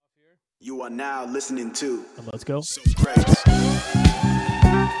You are now listening to. And let's go. So Grace.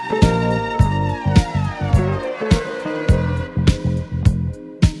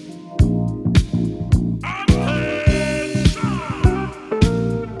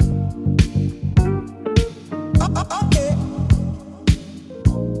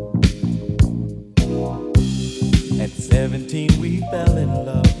 At 17 we fell in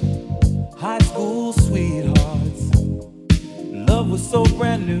love, high school sweethearts. Love was so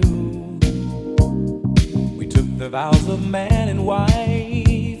brand new. We took the vows of man and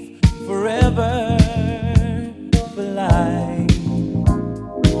wife, forever, for life.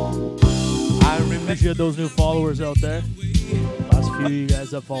 I remember. Appreciate those new followers out there. Last few of you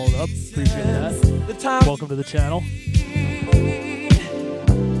guys that followed up. Appreciate that. Welcome to the channel.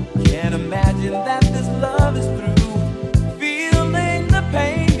 Can't imagine that this love is through. Feeling the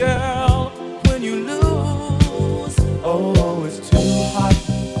pain, girl, when you lose. Oh, it's too hot,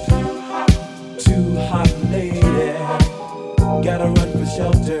 too hot, too hot, lady. Gotta run for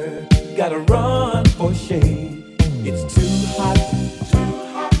shelter, gotta run for shade. It's too hot, too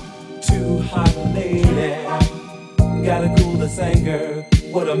hot, too hot, lady. Gotta cool this anger.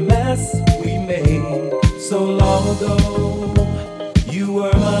 What a mess we made so long ago. You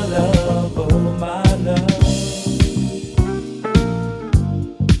were my love, oh my love.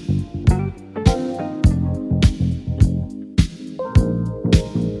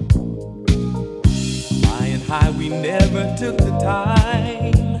 Flying high, we never took the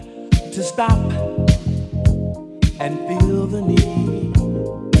time to stop and feel the need.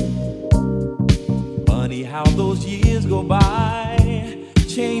 Funny how those years go by,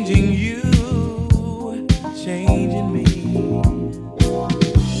 changing you, changing me.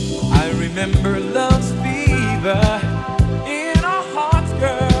 I remember love's fever in our hearts,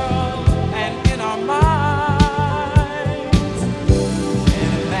 girl, and in our minds.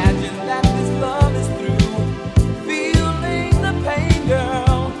 And imagine that this love is through. Feeling the pain,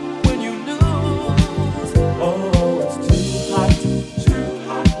 girl, when you lose. Oh, it's too hot, too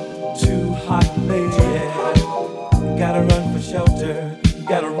hot, too hot, lady. Gotta run for shelter,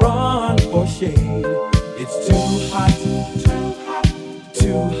 gotta run for shade. It's too hot,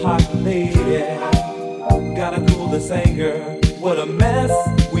 too hot, lady. Gotta cool this anger. What a mess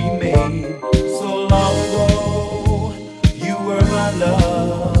we made so long ago. You were my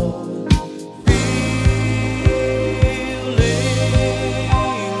love. Feeling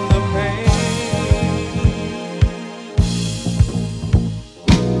the pain.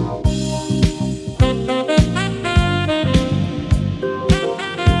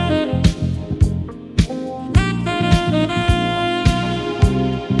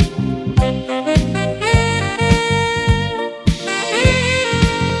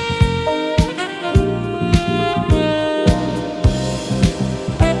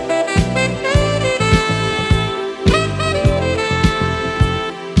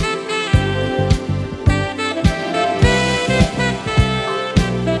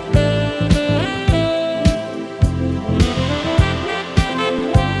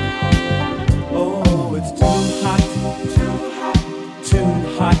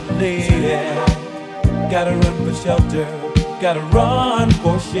 Gotta run for shelter, gotta run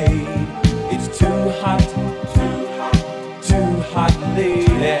for shade. It's too hot, too hot, too hot,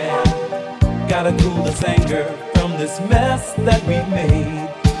 lady. Gotta cool this anger from this mess that we made.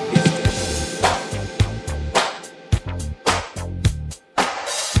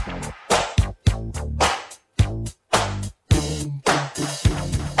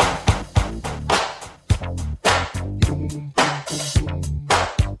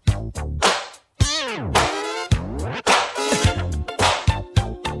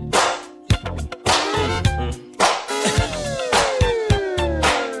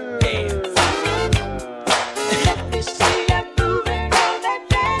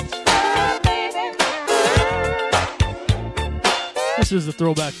 This is the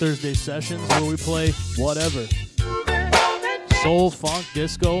Throwback Thursday sessions where we play whatever. Soul, funk,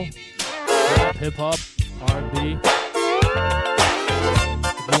 disco, rap, hip-hop, R&B.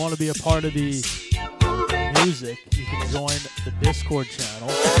 If you want to be a part of the music, you can join the Discord channel,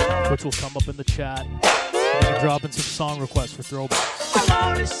 which will come up in the chat. And you can drop in some song requests for throwbacks. I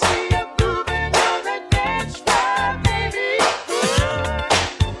wanna see you moving on the dance floor, baby.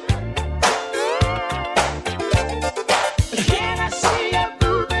 Can I see you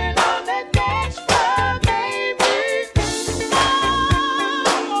moving on the dance floor, baby? I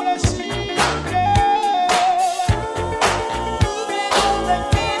wanna see you, girl, moving on the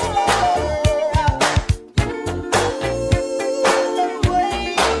dance floor. The way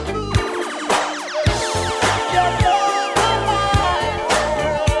you move, you're blowing my mind,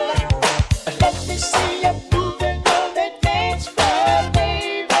 girl.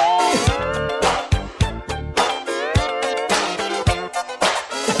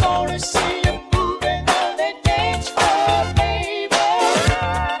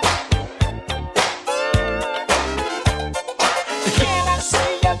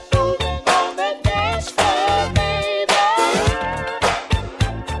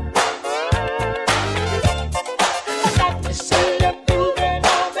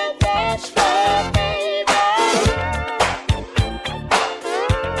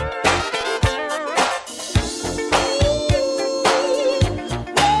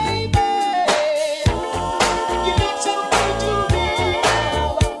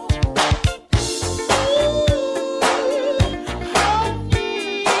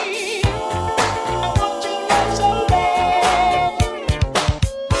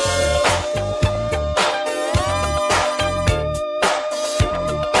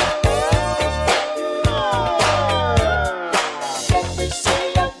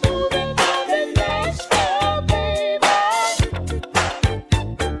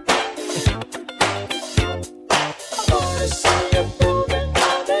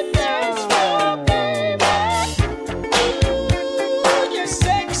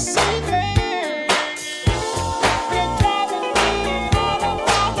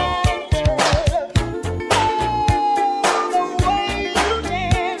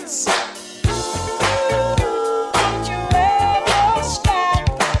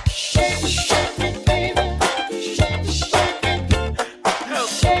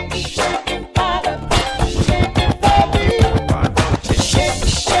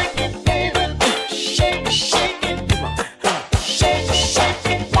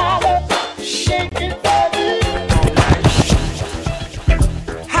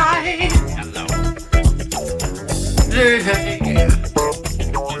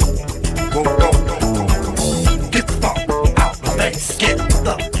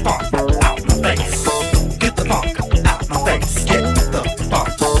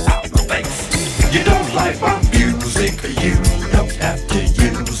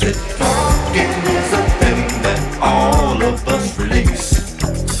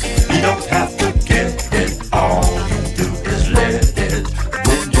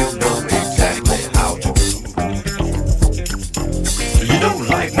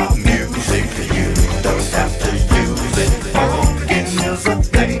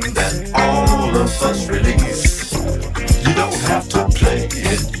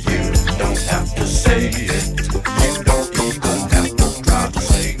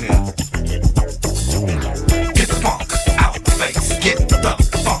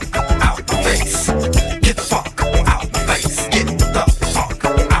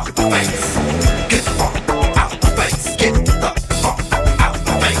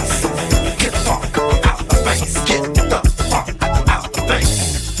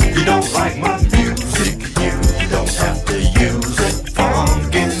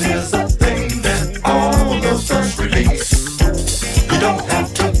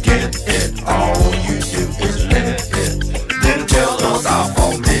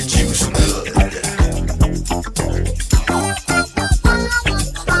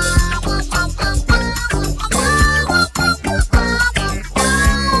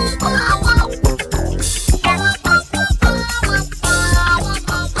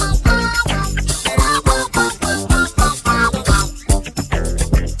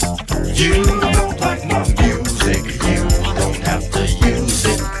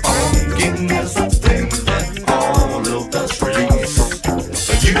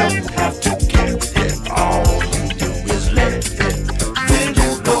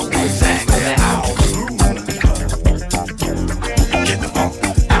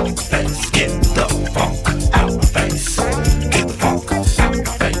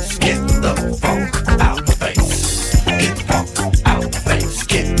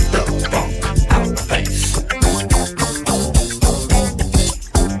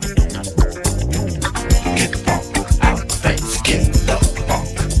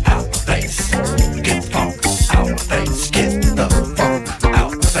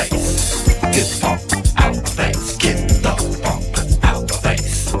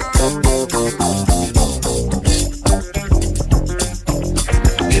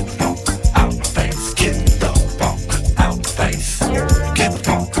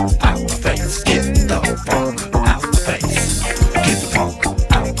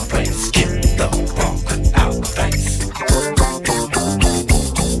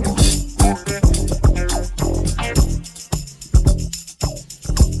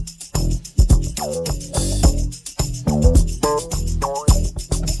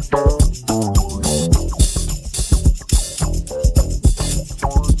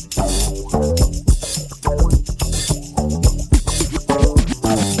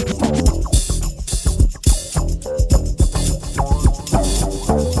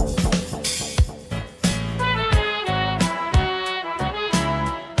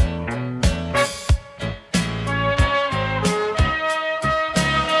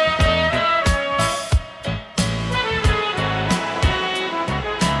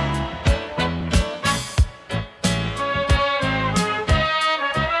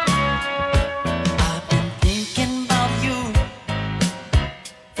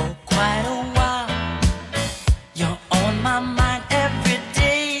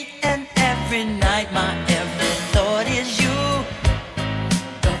 every night, my every thought is you.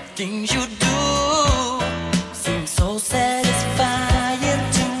 The things you do seem so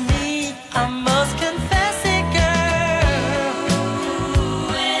satisfying to me. I must confess it, girl.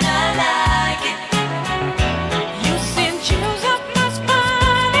 And I like it. You send chills up my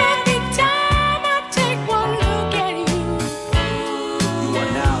spine every time I take one look at you. You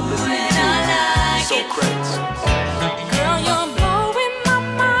are now listening And I to like So it. Crates. Girl, you're blowing my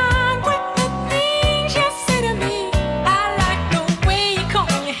mind with the things you say to me. I like the way you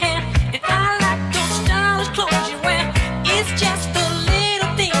comb your hair, and I like those stylish clothes you wear. It's just the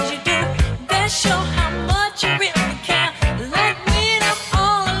little things you do that show how much you really care. Like when I'm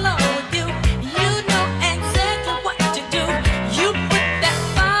all alone with you, you know exactly what to do. You put that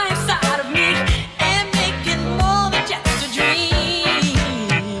fire inside of me and make it more than just a dream.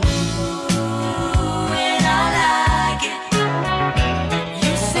 And I like it.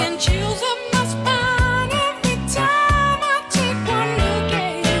 You send chills up my spine every time I take one look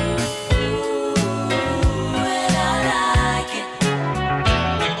at you. And I like it.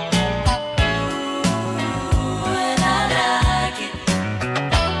 And I like it.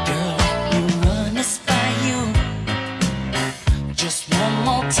 Girl, let me run this by you just one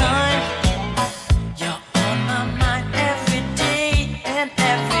more time. You're on my mind every day and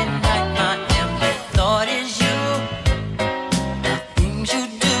every night. My every thought is you. The things you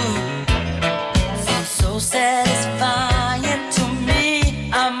do seem so satisfying to me.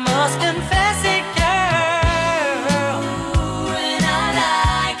 I must confess it, girl. And I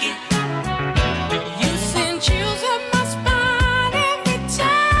like it. You send chills up my spine every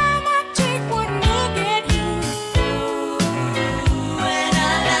time I take one look at you. And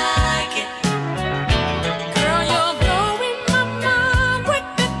I like it. Girl, you're blowing my mind with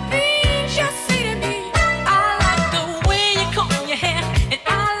the things you say to me. I like the way you comb your hair, and I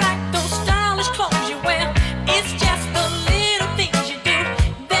like those stylish clothes you wear. It's just the little things you do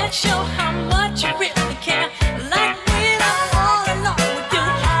that show how much you really care. Like when I'm all alone with you,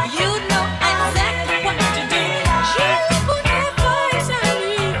 you know exactly what to do. You put that fire inside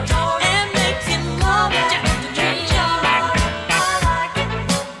me and make it more than just a dream. I like it,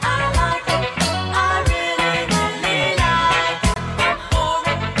 I like it, I really, really like it. Adore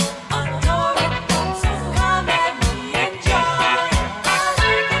it, adore it, so come at me, enjoy it. I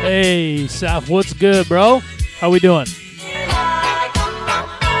like it. Hey, Saf, what's good, bro? How we doing?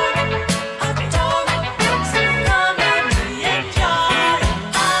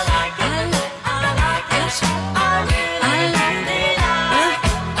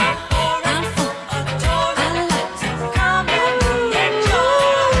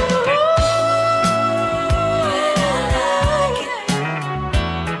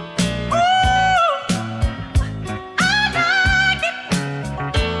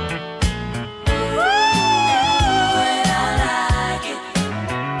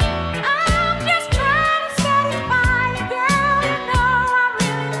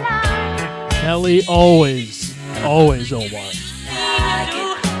 Ellie, always, Omar.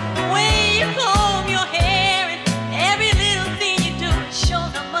 When you comb your hair and every little thing you do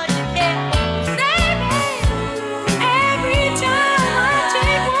shows how much you care. Say every time I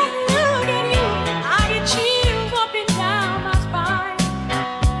take one look at you, I get chills up and down my spine.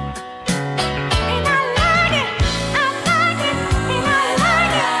 And I like it, I like it, and I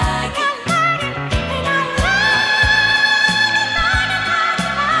like it, I like it, and I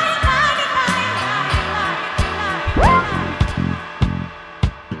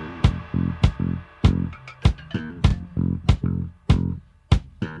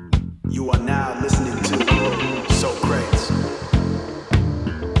You are now listening to So Crates.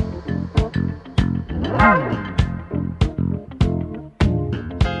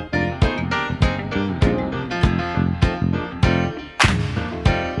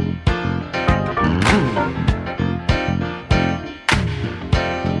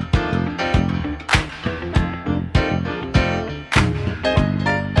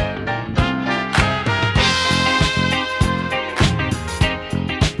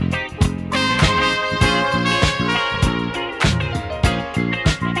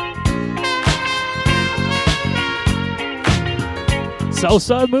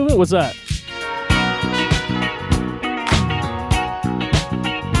 Southside movement? What's that?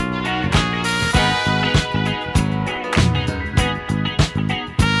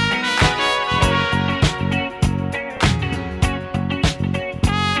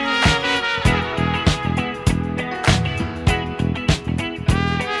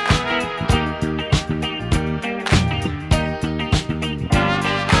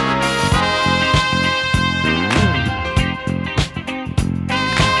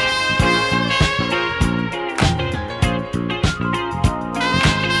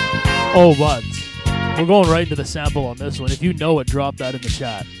 Oh, but we're going right into the sample on this one. If you know it, drop that in the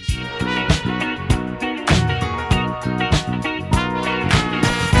chat.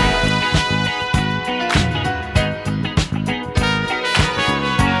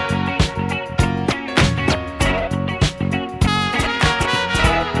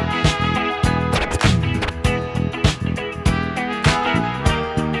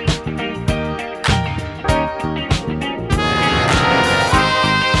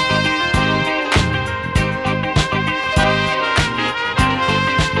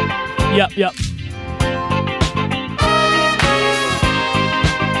 Yep.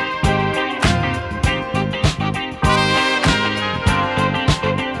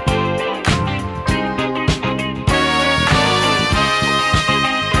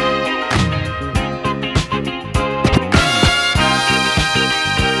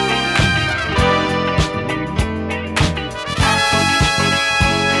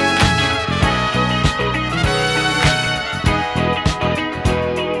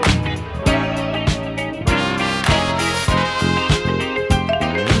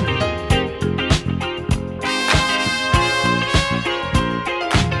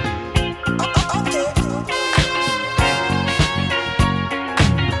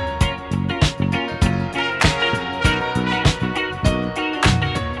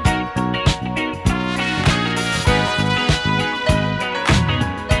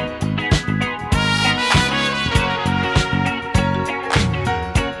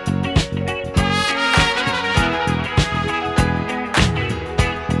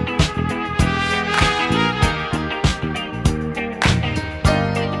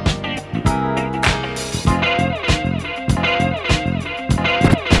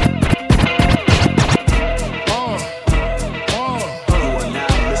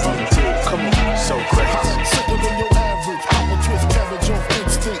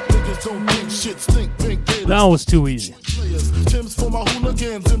 That was too easy. Tim's for my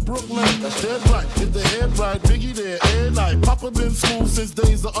hooligans in Brooklyn. Dead right, hit the head right, Biggie there, and night. Papa been school since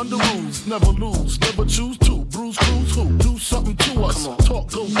days of under rules. Never lose, never choose to. Bruise, cruise, who? Do something to us. Talk,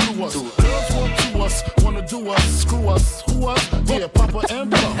 go through us. Girls want to us, wanna do us. Screw us, who us? Yeah, Papa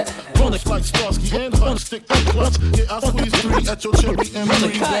and Pop. Bunch like Starsky and Hutch. Stick to clutch. Yeah, I squeeze 3 at your cherry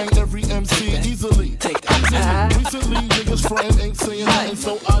M3. Bang every MC easily. Recently, niggas frontin' ain't saying nothing,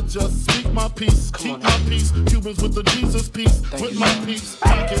 so I just speak my peace. Keep my peace. Cubans with the Jesus peace. With my peace.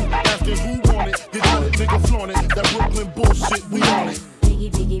 Packing, asking who want it. You got it, nigga flaunt it. That Brooklyn bullshit, we on it.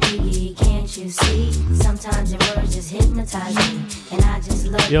 Biggie, can't you see? Sometimes your words just hypnotize me. And I just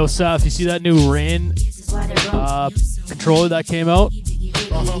love Yo, Saf, you see that new Rain controller that came out?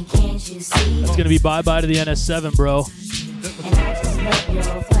 Can't you see? It's gonna be bye-bye to the NS7, bro. And I just love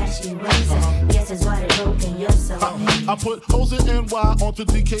your flashy ways. Guess that's why they broke in your soul. I put hoes in NY onto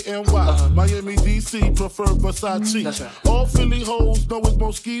DKNY. Miami, DC, prefer Versace. That's right. All Philly hoes know it's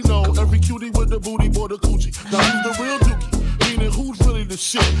Moschino. Every cutie with the booty, boy, the coochie. Now who's the real dookie? Meaning who's really the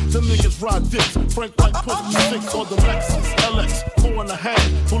shit? Them niggas ride dicks. Frank White push me 6 on the Lexus LX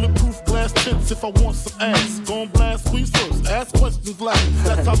 4.5. Bulletproof glass tints if I want some ass. Gon' blast, squeeze first, ask questions last.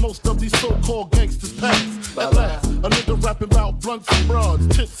 That's how most of these so-called gangsters pass. At last, a nigga rapping about blunts and broads,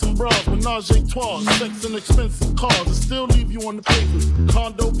 tits and bras, menage a trois, sex and expensive cars, and still leave you on the pavement.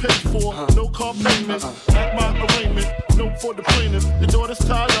 Condo paid for, no car payment. At my arraignment, no for the plaintiff. Your daughter's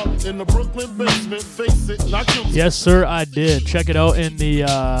tied up in the Brooklyn basement. Face it, not guilty. Yes, sir, I did. Check it out in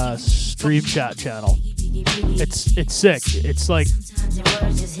the stream chat channel. It's sick. It's like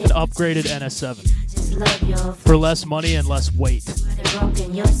an upgraded NS7 for less money and less weight.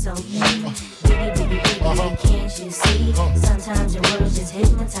 Can't you see? Sometimes your words just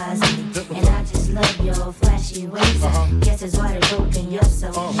hypnotize me. And I just love your flashy ways. Guess that's why they broke in your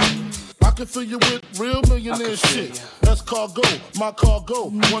soul. I can fill you with real millionaire shit. That's cargo, my cargo.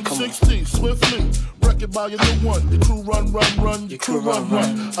 160, swiftly. Wreck it by your new one. Your crew run. Your crew run.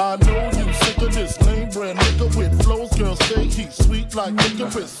 I know you sick of this name brand nigga with flows. Girl, stay heat, sweet like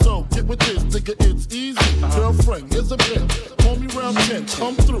licorice. So get with this, nigga, it's easy. Girlfriend, here's a bitch. Call me round 10,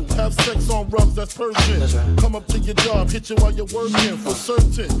 come through. Have sex on rugs, that's Persian. Come up to your job, hit you while you're working. For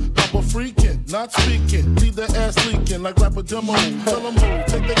certain, Papa freaking, not speaking. Leave their ass leaking like rapper demo. Tell them who,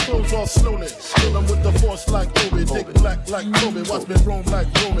 take their clothes off slowly. Kill them with the force like Kobe. Dick black like Kobe. Watch me roam like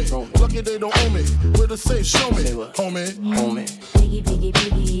Romy. Lucky they don't own me. Where to say, show me, homie.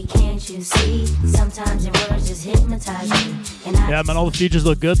 Biggie, can't you see? Sometimes your words just hypnotize me. And I Yeah, man, all the features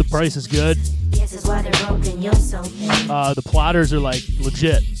look good. The price is good. guess that's why they broke in your soul. The platters are like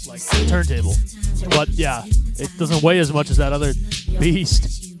legit, like turntable. But yeah, it doesn't weigh as much as that other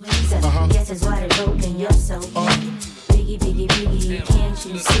beast. Guess that's why they broke in your soul. biggie, biggie, biggie. Can't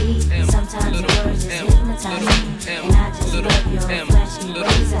you see? Sometimes your words just hypnotize me. And I just love your flashy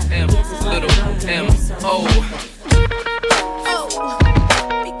ways. I guess it's like a broken soul.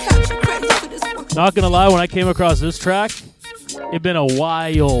 Not gonna lie, when I came across this track, it'd been a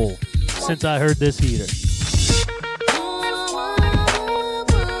while since I heard this heater.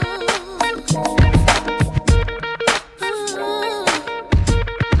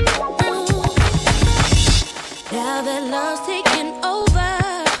 Now that love's taking over,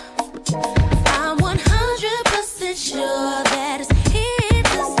 I'm 100% sure that it's here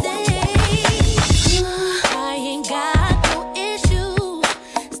to stay. I ain't got no issue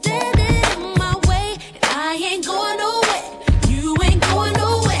standing in my way, and I ain't going nowhere. You ain't going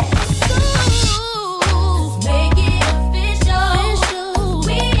nowhere. So make it official.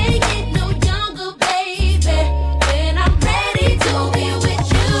 We ain't getting no younger, baby. And I'm ready to be with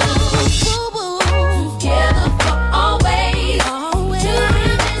you. Together for always. Two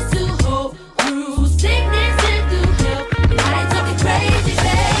hands to hold through sickness and through health. And I ain't talking crazy,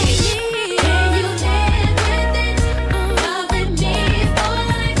 baby. Can you live with it? Loving me for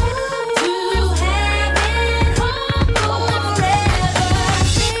life. To have it home forever.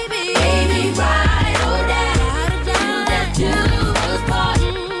 Baby, ride or die. Till that do us part.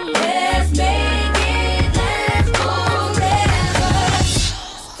 Let's make it last forever.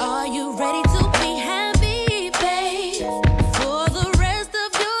 Are you ready to be happy, babe, for the rest of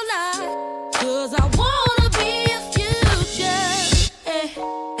your life? 'Cause I wanna be a future,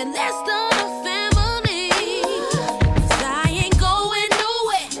 and let's start a family. 'Cause I ain't going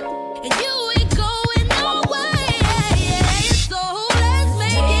nowhere, and you ain't going nowhere. So let's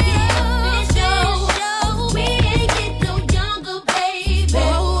make it official. We ain't get no younger, baby.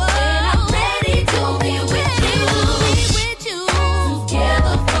 And I'm ready to be with you.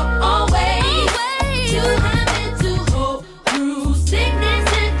 Together for always. Two hands to hold through sickness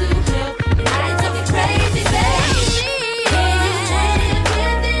and through health. And I ain't talking crazy, baby. Can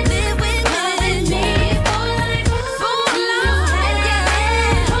you live with it? Loving me for life. To have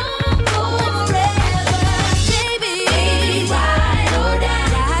it home forever. Baby, ride or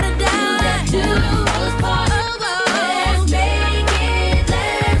die. Till that do us part. Let's make it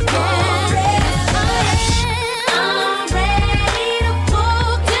last forever. I'm ready to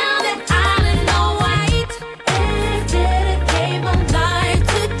walk down that island all white and dedicate my life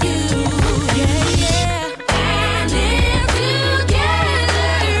to you. Yeah. And live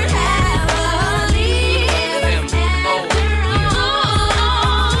together happily ever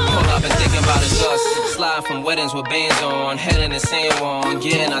All I've been thinking about is us. Slide from weddings with bands on, head in the San Juan,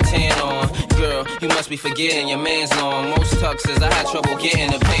 getting our tan on. Girl, you must be forgetting your man's long. Most tuxes, I had trouble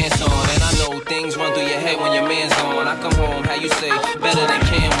getting the pants on. And I know things run through your head when your man's on. I come home, how you say, better than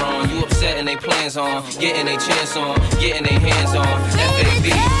Cameron. You upset and they plans on, getting they chance on, getting they hands on.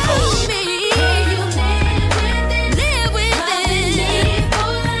 FAB, oh. me. Can you live with it? Live with it.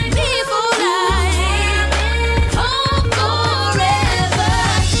 Me for life. Home forever.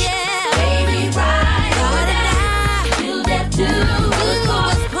 Yeah. Baby, ride or die. Till that do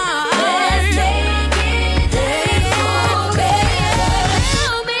us part. Let's make it last forever.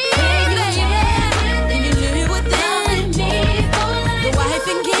 Can you live with it? You live with it. Loving me for life. The wife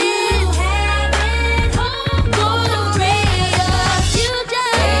and kids. Have it home forever. You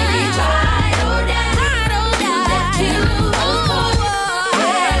just baby, ride or die. Till that do us part.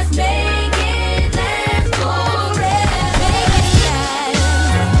 Let's make it last forever.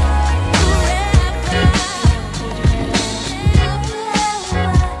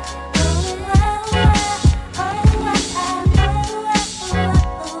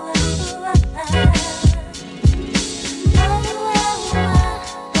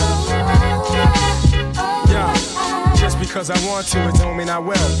 Yeah, just because I want to, it don't mean I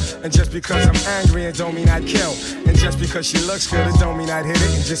will. And just because I'm angry, it don't mean I'd kill. And just because she looks good, it don't mean I'd hit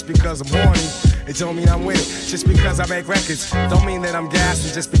it. And just because I'm horny, it don't mean I'm with it. Just because I make records, don't mean that I'm gassed.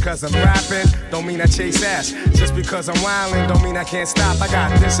 And just because I'm rapping, don't mean I chase ass. Just because I'm wildin', don't mean I can't stop. I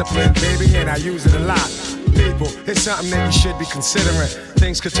got discipline, baby, and I use it a lot. People, it's something that you should be considering.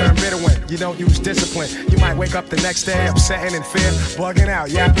 Things could turn bitter when you don't use discipline. You might wake up the next day upset and in fear, bugging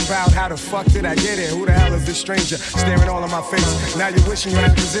out, yapping about how the fuck did I get here? Who the hell is this stranger staring all in my face? Now you're wishing you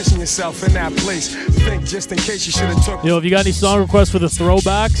had to position yourself in that place. Think just in case you should have took. Yo, if you got any song requests for the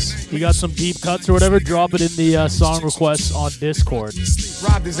throwbacks, you got some deep cuts or whatever, drop it in the song requests on Discord.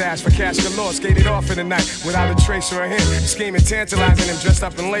 Robbed his ass for cash galore, skated off in the night without a trace or a hint. Scheming, tantalizing him, dressed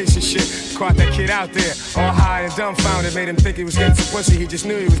up in lace and shit. Caught that kid out there, all high and dumbfounded. Made him think he was getting some pussy, he just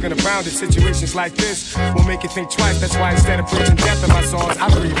knew he was gonna pound it. Situations like this will make you think twice. That's why instead of preaching death in my songs, I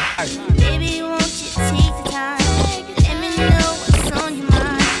breathe life. Baby, won't you take the time? Let me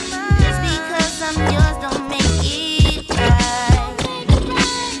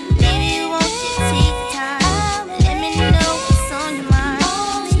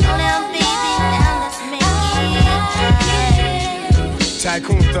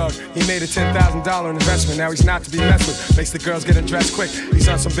tycoon thug. He made a $10,000 investment. Now he's not to be messed with. Makes the girls get undressed quick. He's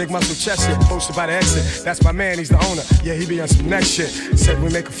on some big muscle chest shit. Posted by the exit. That's my man, he's the owner. Yeah, he be on some next shit. Said we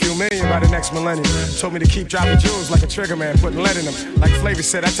make a few million by the next millennium. Told me to keep dropping jewels like a trigger man, putting lead in them. Like Flavor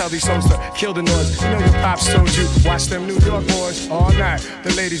said, I tell these hoes to kill the noise. You know your pops told you, watch them New York boys all night.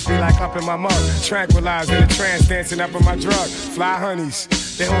 The ladies be like up in my mug. Tranquilized in a trance, dancing up in my drug. Fly honeys.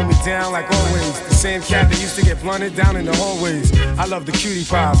 They hold me down like always. The same cat that used to get blunted down in the hallways. I love the cutie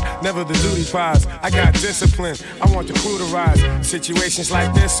pies, never the duty pies. I got discipline, I want the crew to rise. Situations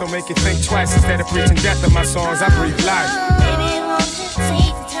like this, so make you think twice. Instead of preaching death in my songs, I breathe life. Baby, won't you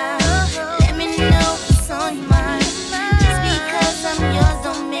take the time? Let me know what's on your mind. Just because I'm yours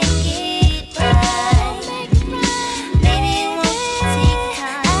don't make it right. Baby, won't you take the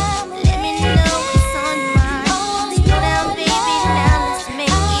time? Let me know what's on your mind. Slow down, baby, now let's make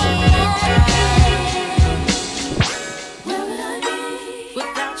it right. Where would I be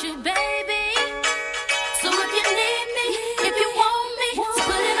without you, baby? So if you need me, if you want me, so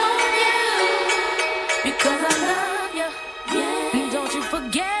put it on you. Because I love you, yeah. Don't you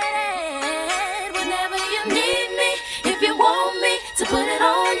forget it. Whenever you need me, if you want me, to put it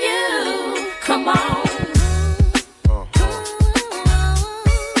on you. Come on.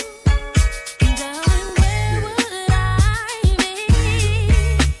 Darling, where would I be?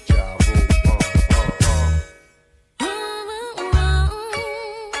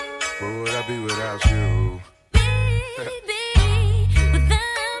 Where would I be without you? Baby, without you.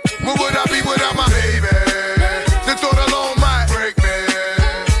 Where would I be without my baby? The thought alone might break me,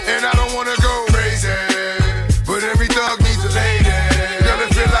 and I don't wanna go crazy. But every thug needs a lady. Girl,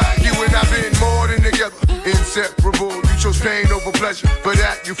 it feel like you and I been more than together, inseparable. You chose pain over pleasure, but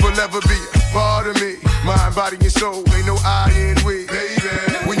that you forever be a part of me. Mind, body, and soul, ain't no I in we. Baby,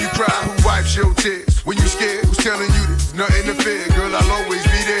 when you cry, who wipes your tears? When you scared, who's telling you this? Nothing to fear, girl. I'll always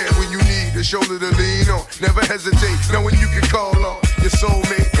be there when you need a shoulder to lean on. Never hesitate, knowing you can call on your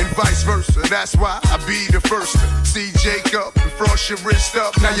soulmate and vice versa. That's why I be the first to see Jacob and frost your wrist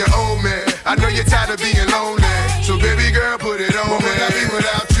up. Now you're old man. I know you're tired of being lonely, so baby girl, put it on. What would I be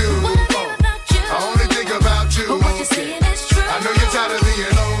without you? I only think about you. What you're saying is true. I know you're tired of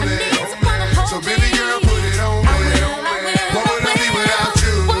being lonely, so baby girl, put it on me. What would I be without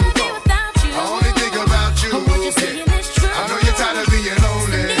you? I only think about you. What you're saying is true. I know you're tired of being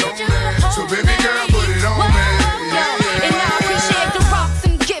lonely, so baby girl, put it on me. And I appreciate the rocks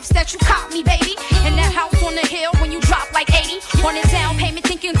and gifts that you caught me, baby. And that house on the hill when you drop like 80. On a down payment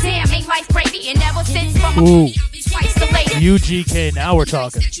thinking, damn, ain't life Brady. And never since from a Ooh. twice the lady. UGK, now we're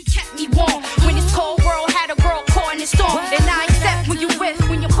talking. That you kept me warm. When this cold world had a girl caught in the storm. And I accept when you with,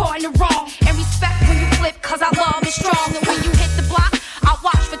 when you're caught in the wrong. And respect when you flip, cause our love is strong. And when you hit the block, I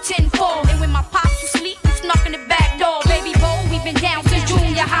watch for tenfold. And when my pops was asleep, you snuck in the back door. Baby boy, we've been down since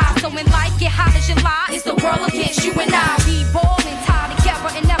junior high. So when life get hot as July, it's the world against you and I. We ballin', tied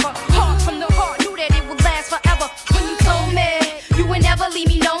together and never heart from the heart. Knew that it would last forever. When you told me you would never leave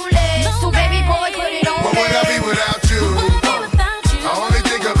me lonely. So baby boy, put it on What would I be without you? I only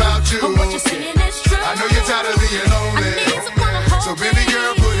think about you. What you're saying is true. I know you're tired of being lonely, so baby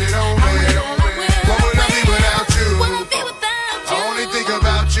girl, put it on me. What would I be without you? I only think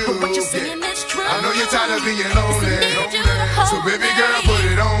about you. What you're saying is true. I know you're tired of being lonely, so baby girl, put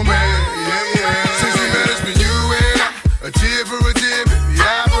it on me. Yeah, yeah. Since we met, it's been you and I, a tear for a tear, baby,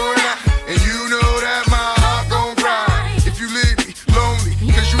 eye for an eye. And you know that my heart gon' cry if you leave me lonely.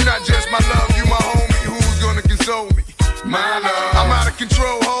 Cause you not just my love, you my homie. Who's gonna console me? My love. I'm out of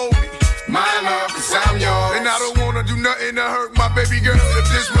control, hold me. My love, cause I'm yours. And I don't wanna do nothing to hurt my baby girl. If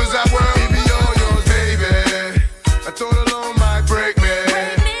this was our world, it'd be all yours, baby. I thought alone might break me,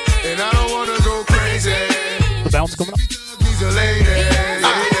 and I don't wanna go crazy. The bounce coming up. Needs a lady.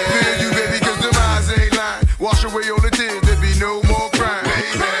 I feel you, baby, cause the eyes ain't lying. Wash away all the tears, there be no more crying,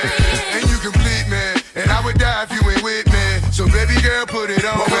 baby. And you complete me, and I would die if you ain't with me. So baby girl, put it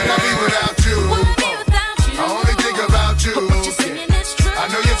on. What would I be without you? I only think about you. I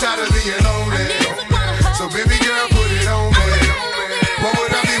know you're tired of being lonely, so baby girl, put it on me. What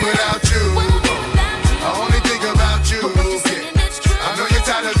would I be without you? I only think about you. I know you're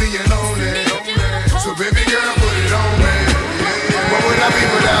tired of being lonely, so baby girl, put it on me. What would I be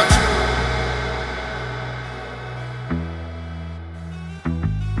without you?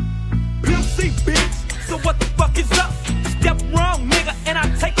 Pimp C, bitch. So what the fuck is up? Step wrong, nigga, and I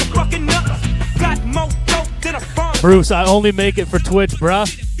take a fucking nuts. Got more dope than a farm. Bruce, I only make it for Twitch, bruh.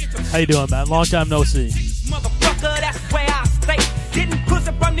 How you doing, man? Long time no see. Motherfucker, that's where I stay. Getting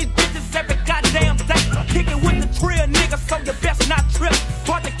pussy from these bitches every goddamn day. Kicking with the drill, nigga, so you best not trip.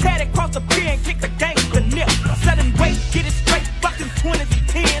 Brought the cat across the pier and kick the gangster nip. Selling weight, get it straight, fucking 20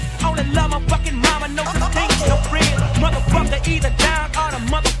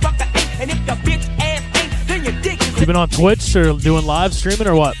 been on Twitch or doing live streaming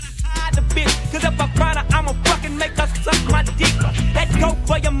or what? The bitch, cause if I find her, I'ma fucking make her suck my dick. That go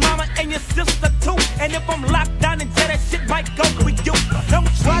for your mama and your sister too. And if I'm locked down in jail, that shit might go for you. Don't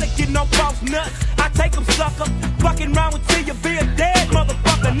try to get no false nuts. I take them sucker. Fucking round with you, be a dead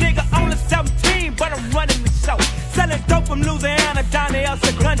motherfucker. Nigga only 17, but I'm running the show. Selling dope from Louisiana down to El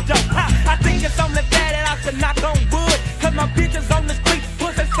Segundo. I think it's only bad that I should knock on wood. Cause my bitches on the street,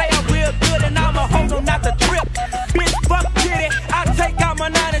 pussy say I'm real good. And I'ma hold on not to trip. Bitch, fuck kitty. I'll take out my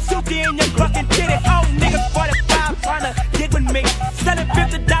 9 and shoot you in your fucking titty. Oh, niggas 45 trying to get with me. Selling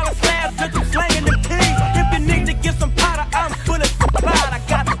 $50 slabs, just you slanging them keys. If you need to get some powder, I'm fully supplied. I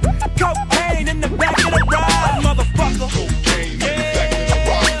got cocaine in the back of the ride, motherfucker.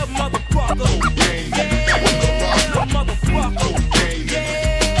 Yeah, motherfucker. Yeah, motherfucker. Yeah,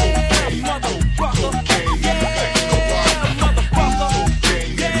 motherfucker. Yeah, motherfucker.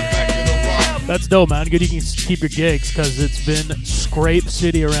 That's dope, man. Good you can keep your gigs because it's been scrape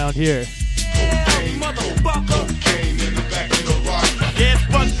city around here. Yeah, it's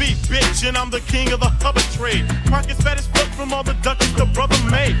Bun B, bitch, and I'm the king of the Hubbard trade. Pockets fat as fuck from all the ducats the brother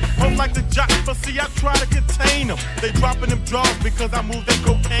made. Hope like the jocks, but see, I try to contain them. They dropping them draws because I move that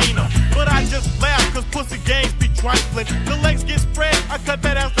cocaine up. But I just laugh cause pussy games be trifling. The legs get spread, I cut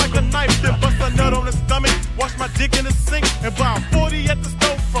that ass like a knife, then bust a nut on the stomach, wash my dick in the sink, and buy a 40 at the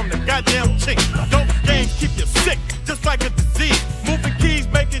stove from the goddamn chink. Dope games keep you sick, just like a disease. Moving keys,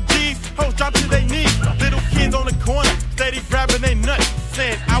 making G's, hoes drop to their knees. Little kids on the corner, steady grabbing they nuts,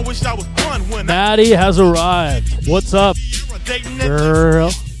 saying I wish I was one when Maddie has arrived. What's up,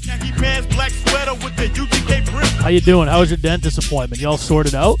 girl? How you doing? How was your dentist appointment? Y'all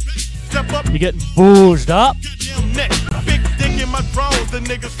sorted out? You getting boozed up?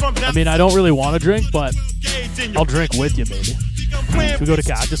 I mean, I don't really want to drink, but I'll drink with you, maybe. Should we go to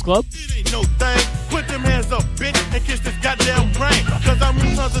Cactus Club? Put them hands up, bitch, and kiss this goddamn brain. Cause I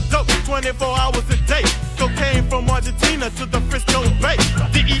move tons of dope 24 hours a day. Cocaine from Argentina to the Frisco Bay.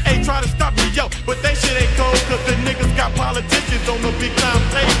 DEA try to stop me, yo, but they shit ain't cold. Cause the niggas got politicians on the big time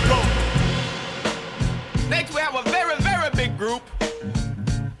payroll. Next we have a very, very big group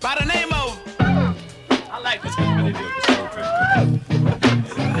by the name of... I like this one.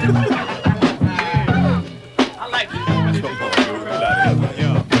 I like this one.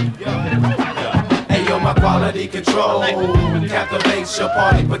 Hey yo, my quality control captivates your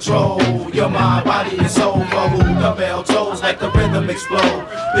party patrol. You're my body and soul. For who the bell tolls, let the rhythm explode.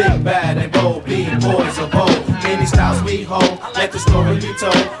 Big bad and bold, B-boys of old. Any styles we hold, let the story be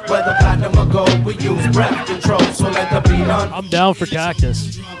told. Whether platinum or gold, we use breath control. So let the beat on. I'm down for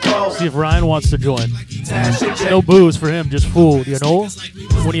Cactus. See if Ryan wants to join. No booze for him, just food, you know?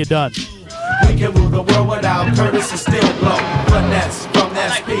 When are you done? We can rule the world without Curtis and still blow. Finesse from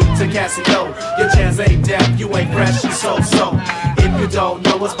SP to Casio. Your chance ain't deaf, you ain't fresh, you so. If you don't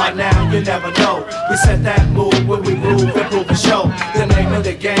know us by now, you never know. We set that move when we move and prove a show. The name of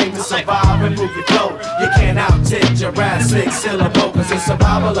the game to survive and prove your flow. You can't out-tick your ass 6 syllable, cause it's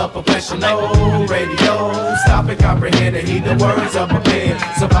survival of professional radio. Stop and comprehend and heed the words of a pen.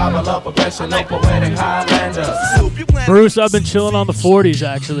 Survival of professional poetic Highlander. Bruce, I've been chilling on the 40s,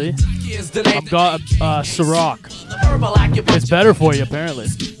 actually. I've got Ciroc. It's better for you, apparently.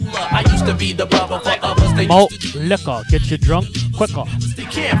 I used to be the bubble for others. They Malt liquor, get you drunk quicker. They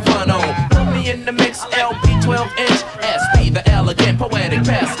can't front on. Put me in the mix, LP 12-inch. SP, the elegant, poetic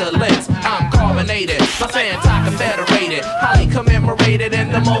pestilence. I'm carbonated, my fans are confederated. Highly commemorated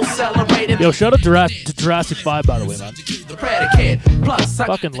and the most celebrated. Yo, shout out to Jurassic 5, by the way, man. The predicate, plus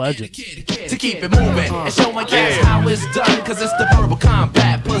fucking legend. To keep it moving and show my guys how it's done. Cause it's the verbal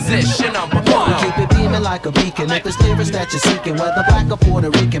combat position number one. Keep it beaming like a beacon. If it's clearest that you're seeking, whether black or Puerto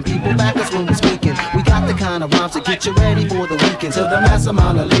Rican, people back us when we're speaking. We got the kind of rhymes to get you ready for the weekend. To the mass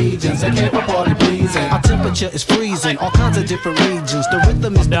amount of legions, they came for party pleasing. Our temperature is freezing, all kinds of different regions. The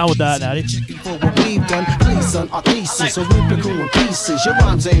rhythm is down with that, Natty. For what we've done, please son, our thesis. So rip it cool in pieces. Your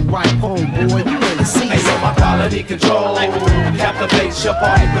rhymes ain't right, homeboy. You really see. Hey, so my quality control captivates your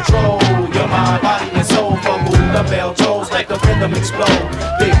party patrol. You're my body and soul. For who the bell tolls, let the rhythm explode.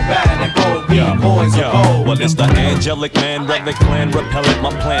 Big bad and bold, B-boys of old. Well, it's the angelic man, relic clan, repellent.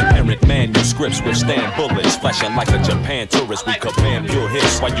 My plan, parent manuscripts withstand bullets. Flashing like a Japan tourist, we command pure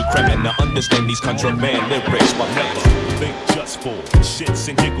hits. While you cramming to understand these contraband lyrics, my man. Think just bits for? Shits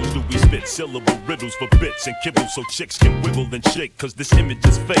and giggles do we spit syllable riddles for bits and kibbles so chicks can wiggle and shake, cause this image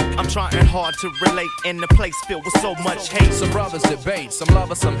is fake. I'm trying hard to relate in the place filled with so much hate. Some brothers debate, some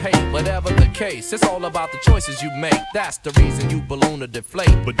love or some hate. Whatever the case, it's all about the choices you make. That's the reason you balloon or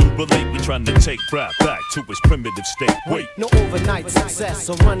deflate. But do relate, we trying to take rap back to its primitive state. Wait. No overnight success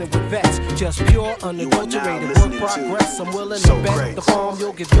or running with vets. Just pure, unadulterated work progress. I'm willing to bet the farm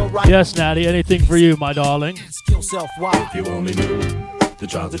you'll give your right. Yes, Natty, anything for you, my darling. Skill self-wide. If you only knew the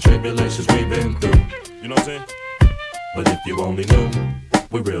trials and tribulations we've been through. You know what I'm saying? But if you only knew,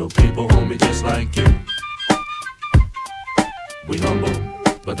 we're real people, homie, just like you. We humble,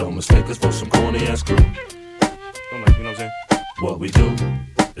 but don't mistake us for some corny ass crew. You know what I'm saying? What we do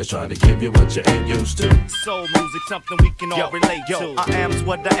is try to give you what you ain't used to. Soul music, something we can all relate to. I am's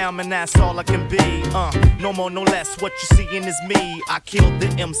what I am and that's all I can be. No more, no less, what you seeing is me. I killed the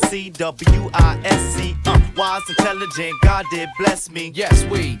MC, W-I-S-C. Wise, intelligent, God did bless me. Yes,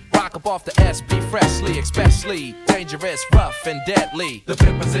 we rock up off the SB freshly, especially dangerous, rough, and deadly. The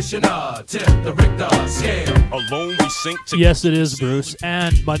pimp position, tip the Richter scale. Alone we sink to. Yes, it is, Bruce,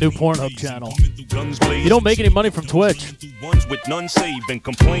 and my new Pornhub channel. You don't make any money from Twitch. Ones with none save and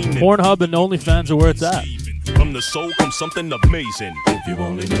complaining. Pornhub and OnlyFans are where it's at. From the soul comes something amazing. If you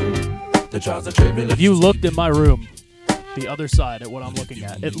only knew the trials and tribulations. If you looked in my room, the other side at what I'm looking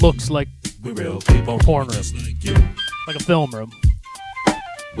at, it looks like we real people, porn room, like a film room.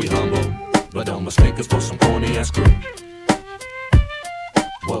 We humble, but don't mistake us for some corny ass crew.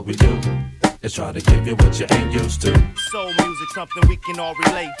 What we do is try to give you what you ain't used to. Soul music, something we can all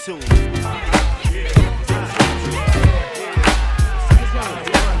relate to.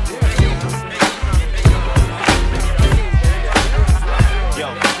 Yo,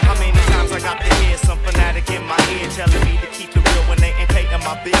 how many times I got to hear some fanatic in my ear telling me to keep it real when they ain't paying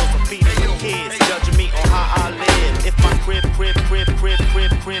my bills or feeding the kids, judging me on how I live. If my crib got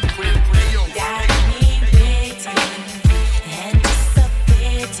me waiting and disappointing.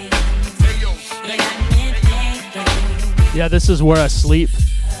 You got me thinking. Yeah, this is where I sleep.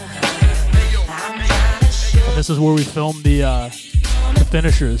 And this is where we film the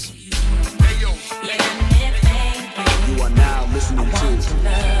finishers. You are now listening to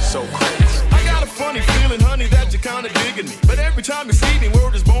So Crazy. I got a funny feeling, honey, that you're kinda digging me. But every time you see me,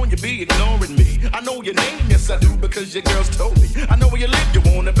 word is born, you be ignoring me. I know your name, yes I do, because your girls told me. I know where you live, you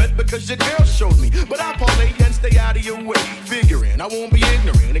wanna bet, because your girl showed me. But I parlay and stay out of your way, figuring I won't be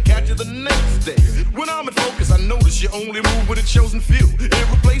ignorant and catch you the next day. When I'm in focus, I notice you only move with a chosen few.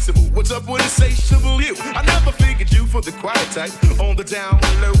 Irreplaceable, what's up with insatiable you? I never figured you for the quiet type. On the down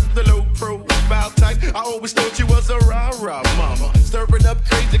low, the low profile type. I always thought you was a rah-rah mama, stirring up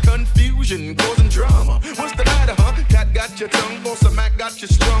crazy confusion, causing drama. What's the matter, huh? Cat got your tongue, or some Mac got you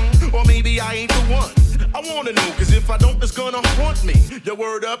strung, or maybe I ain't the one. I wanna know, cause if I don't, it's gonna haunt me. Your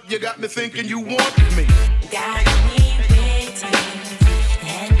word up, you got me thinking you want me. Got me waiting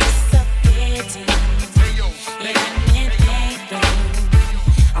and disappointing. You got me thinking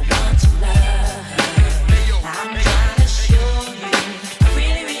I want your love. I'm trying to show you I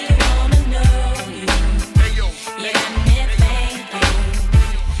really, really wanna know you. You got me thinking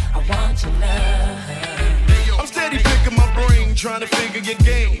I want your love. I'm steady picking my brain, trying to figure your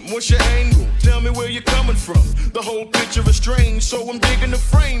game. What's your angle? Tell me where you're coming from. The whole picture is strange, so I'm digging the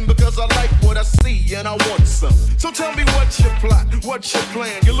frame because I like what I see and I want some. So tell me what's your plot, what's your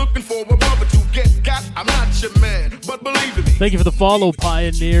plan? You're looking for a brother to get got. I'm not your man, but believe me. Thank you for the follow,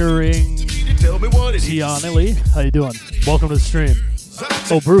 Pioneering Tell me what it is. Tiana Lee. How you doing? Welcome to the stream.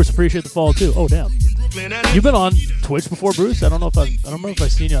 Oh, Bruce, appreciate the follow too. Oh, damn. You've been on Twitch before, Bruce? I don't know if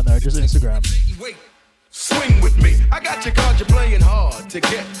I've seen you on there. Just Instagram. Wait. Swing with me. I got your card, you're playing hard to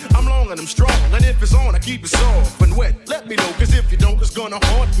get. I'm long and I'm strong, and if it's on, I keep it soft and wet. Let me know, cause if you don't, it's gonna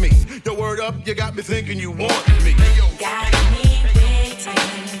haunt me. Your word up, you got me thinking you want me. Got me waiting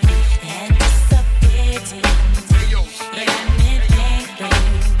and disappointing. You got me thinking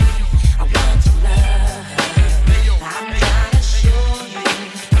I want your love. I'm trying to show you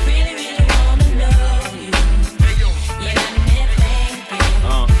I really, really wanna know you. You got me thinking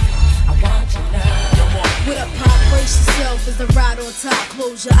I want your love. What up, pop? Brace yourself as I ride on top.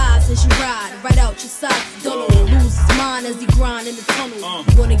 Close your eyes as you ride, right out your side. Don't lose his mind as he grind in the tunnel.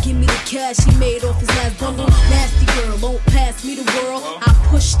 You wanna give me the cash he made off his last bundle? Nasty girl, won't pass me the world. I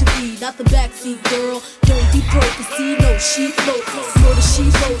push the beat, not the backseat girl. Don't deep throat, cause see, no, she floats. Know that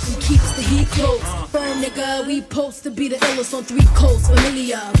she floats and keeps the heat close. Firm nigga, we post to be the illest on 3 coasts.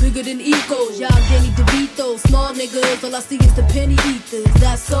 Familiar, bigger than egos. Y'all Danny DeVito, small niggas. All I see is the penny eaters.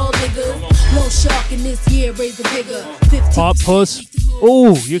 That's all niggas. No shark in this year, raise a bigger. 15. Pop Puss,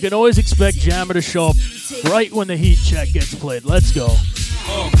 Oh, you can always expect Jammer to show up right when the heat check gets played. Let's go.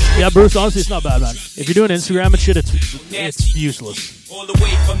 Yeah, Bruce, honestly, it's not bad, man. If you're doing Instagram and shit, it's useless.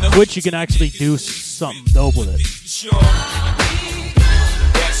 Twitch, you can actually do something dope with it.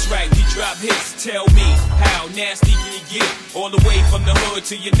 That's right, we drop hits. Tell me, how nasty can you get? All the way from the hood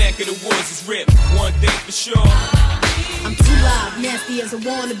to your neck of the woods is ripped. One thing for sure. I'm too loud, nasty as I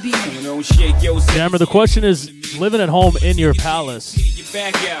wanna be. Don't shake your Jammer, the question is, living at home in your palace,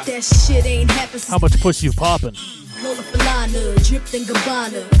 back out. That shit ain't happened. how much pussy you popping? Lola Falana, dripped in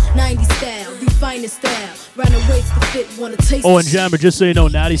Gabbana, 90s style, the finest style. Round the waist to fit, wanna taste. Oh, and Jammer, just so you know,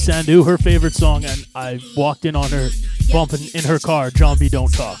 Natty Sandu, her favorite song, and I walked in on her bumping in her car, John B.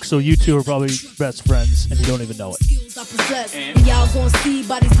 Don't Talk. So you two are probably best friends, and you don't even know it. I possess, and y'all gon' see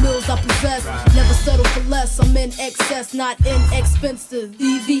by these mills I possess. Never settle for less, I'm in excess, not inexpensive.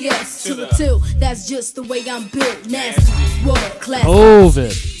 EVS to the till, that's just the way I'm built. Nasty, world class.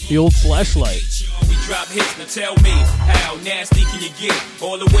 Ovid, the old flashlight. We drop hits, now tell me, how nasty can you get?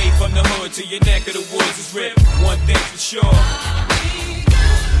 All the way from the hood to your neck of the woods is ripped. One thing for sure.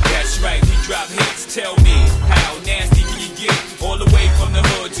 That's right, we drop hits. Tell me, how nasty can you get? All the way from the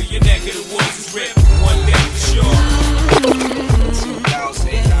hood to your neck of the woods is ripped. One thing for sure.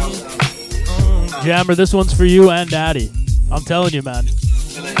 Jammer, this one's for you and Daddy. I'm telling you, man.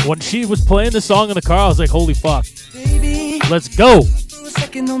 When she was playing this song in the car, I was like, holy fuck. Let's go.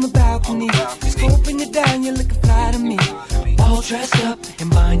 Second on the balcony, scoping you down, you're looking fly to me. All dressed up and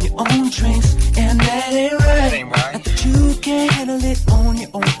buying your own drinks, and that ain't right. Not that you can't handle it on your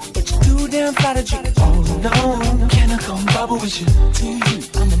own, but you're too damn fly to drink all alone. Can I come bubble with you? To you,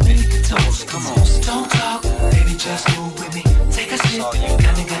 I'ma make a toast. Come on, don't talk, baby, just move with me. Take a sip,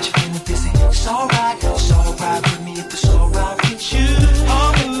 kinda got you feeling busy. It's alright with me if it's alright with you.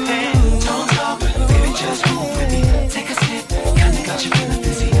 Oh, baby, don't talk, baby, just move with me. Take a sip, kinda got you feeling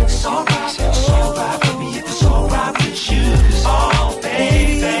busy. It's alright with me if it's alright with you. Oh,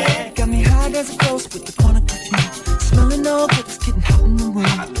 baby, got me high as a ghost with the corner cooking. Smelling all good, it's getting hot in the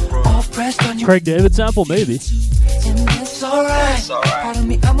room. All pressed on you. Craig David sample, maybe. And it's alright. Pardon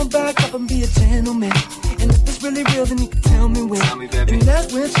me, I'ma back up and be a gentleman. And if it's really real, then you can tell me when. And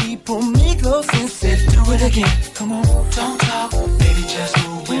that's when she pulled me close and said, do it again. Come on, don't talk, baby, just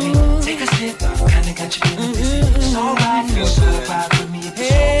move with me. Take a sip, kinda got you feeling busy. It's alright with me if it's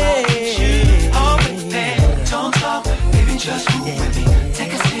alright with you. Oh, baby, don't talk, baby, just move with me.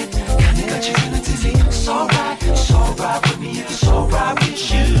 Take a sip, kinda got you feeling dizzy. It's alright with me if it's alright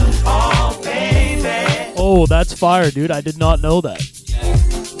with you. Oh, baby. Oh, that's fire, dude. I did not know that.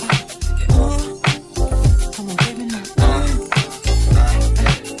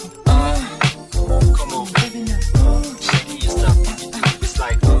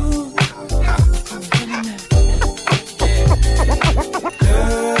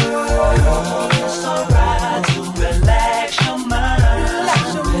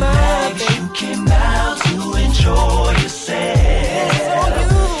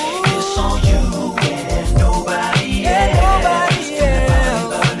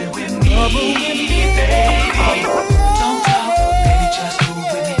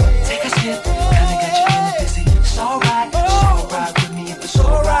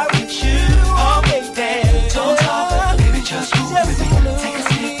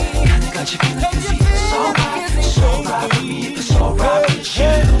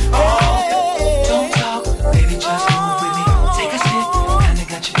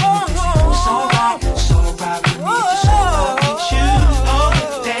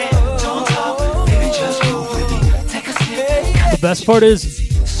 Best part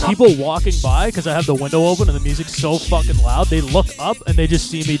is people walking by, because I have the window open and the music's so fucking loud, they look up and they just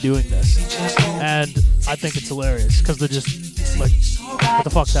see me doing this, and I think it's hilarious because they're just like, what the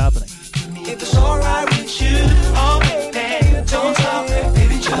fuck's happening? If it's alright with you, oh baby, don't talk,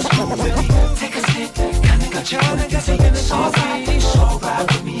 baby, just move with me. Take a sip, kinda got you feeling dizzy. It's alright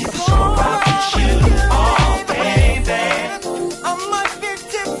with me if it's alright with you, oh baby. I might be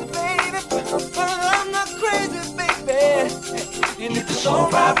tipsy, baby, but I'm not crazy, baby. And if it's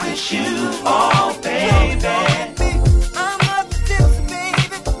alright with you, oh baby. I'm not tipsy,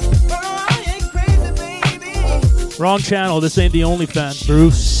 baby, but I ain't crazy, baby. Wrong channel. This ain't the OnlyFans,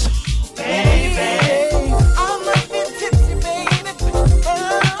 Bruce.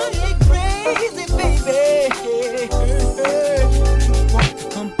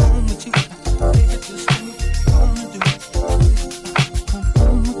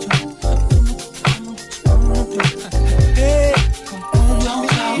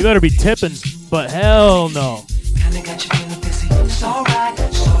 You better be tipping, but hell no. It's alright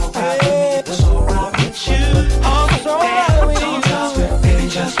with you. Oh, it's alright with you.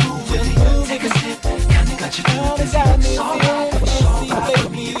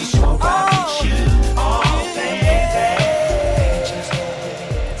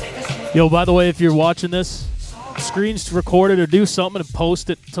 Yo, by the way, if you're watching this, screen record it or do something and post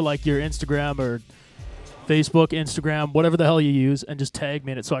it to like your Instagram or Facebook, Instagram, whatever the hell you use, and just tag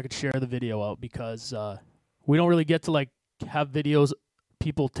me in it so I could share the video out, because we don't really get to like have videos,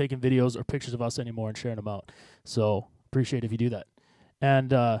 people taking videos or pictures of us anymore and sharing them out. So appreciate if you do that.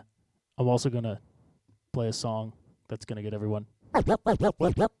 And I'm also going to play a song that's going to get everyone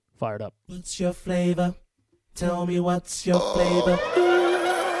fired up. What's your flavor? Tell me what's your flavor.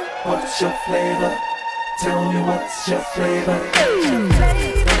 What's your flavor? Tell me what's your flavor.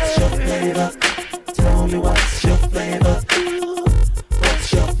 What's your flavor? Tell me what's your flavor.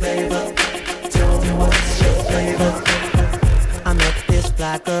 What's your flavor? Tell me what's your flavor. I met this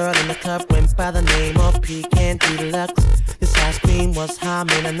fly girl in the club, went by the name of Pecan Deluxe. This ice cream was high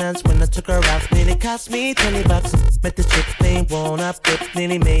maintenance. When I took her out, nearly cost me $20. Met the chick, thing blown up, it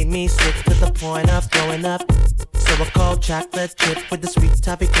nearly made me sick to the point of throwing up. So I called chocolate chip with the sweet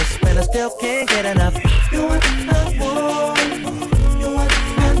toffee crisp, and I still can't get enough. You're what I want. You're what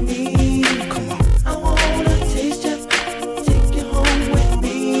I need. Come on. I wanna taste you. Take you home with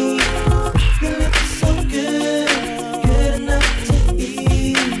me. Your lips so good, good enough to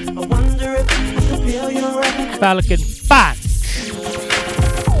eat. I wonder if I can feel your right. Falcon Fat.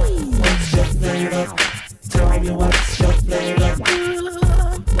 What's your flavor? Tell me what's your flavor.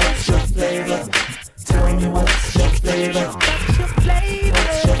 What's your flavor? Tell me what's your flavor.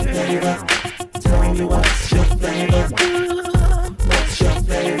 What's your flavor? Tell me what's your flavor. What's your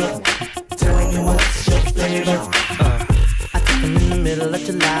flavor? Tell me what's your flavor. I took them in the middle of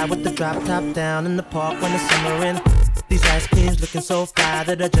July with the drop top down in the park when the summer in. These ice creams looking so fly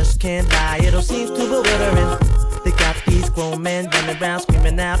that I just can't lie. It all seems too bewildering. They got these grown men running around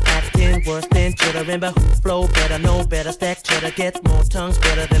screaming out, acting worse than chittering. But who flow better, know better, stack cheddar, get more tongues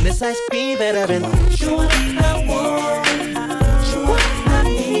better than this ice cream veteran. You're what I want. You're what I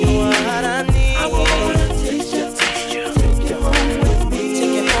need. What I need. I wanna taste you. Take you home with me.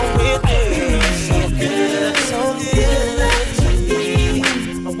 Take it home with me. So good, so good.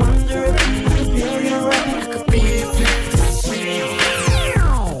 I wonder if I could feel your right. I could be fantasy.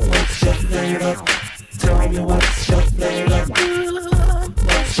 What's your flavor? Tell me what's your flavor.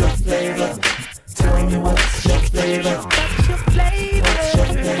 What's your flavor? Tell me what's your flavor. What's your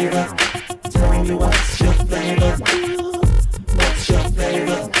flavor? Tell me what's your flavor. What's your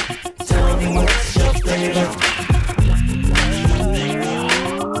flavor? Tell me what's your flavor.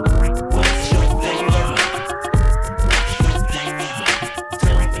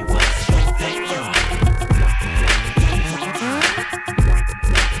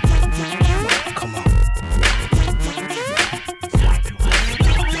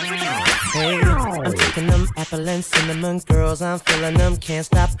 Apple and cinnamon girls, I'm feeling them, can't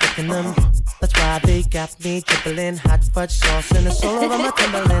stop picking them. That's why they got me dribbling hot fudge sauce and it's all over my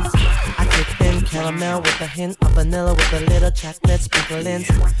Timberlands. I take them caramel with a hint of vanilla with a little chocolate sprinklings.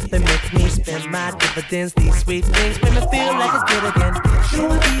 They make me spend my dividends. These sweet things make me feel like it's good again. You're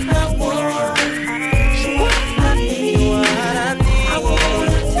what I want. You're what I need. What I need. I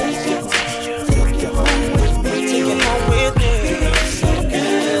wanna taste you. Take you home with me. Take it home with me. So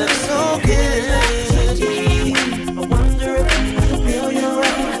good, so good.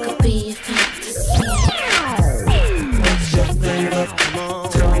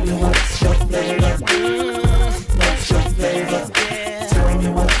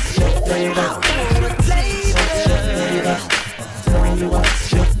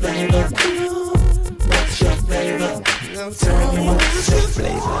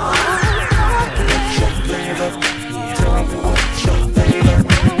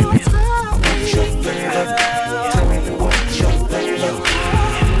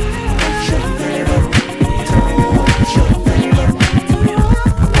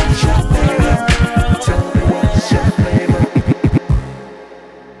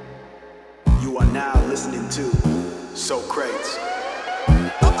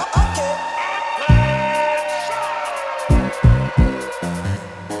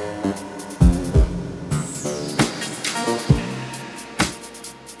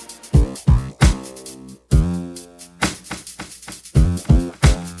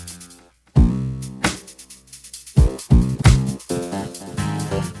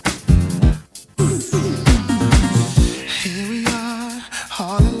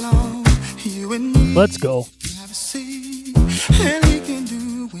 Let's go. And we can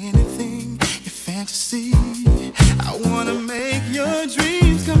do anything, your fantasy. I wanna make your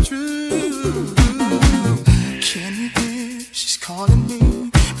dreams come true. Can you hear? She's calling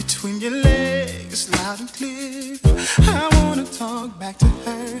me between your legs, loud and clear. I wanna talk back to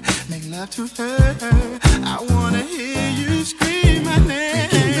her, make love to her. I wanna hear you scream my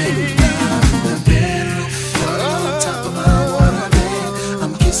name.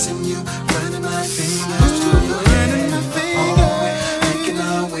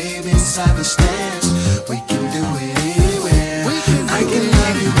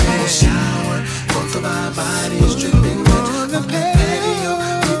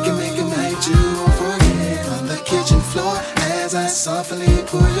 as I softly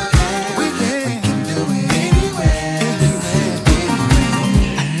pull your hair. We can do it anywhere.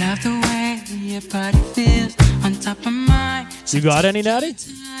 I love the way your body feels on top of mine. You got any, Natty?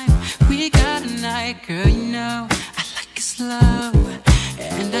 We got a night, girl, you know I like it slow,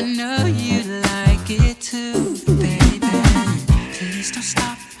 and I know you like it too, baby. Please don't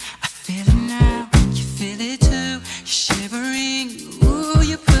stop, I feel it now, you feel it too. You're shivering, ooh,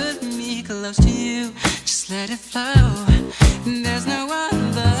 you put me close to you. Just let it flow, there's no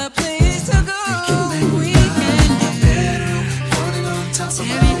other place to go. We can do it, falling on top of tell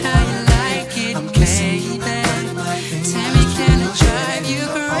me how you like it, I'm kissing baby. Tell me, can I drive you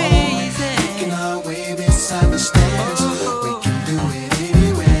crazy? Making our way beside the stairs. We can do it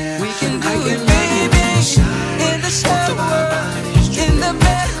anywhere. We can do it, baby. In the shower, in the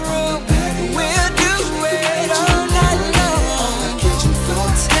bedroom, we'll do it all night long.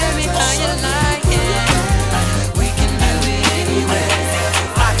 Tell me how you like it. We can do it anywhere.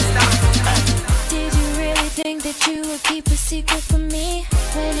 Did you really think that you would keep a secret from me?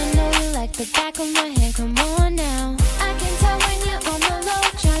 When I know you like the back of my hand, come on now. I can tell when you're on the low,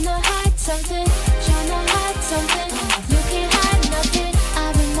 tryna hide something, You can't hide nothing.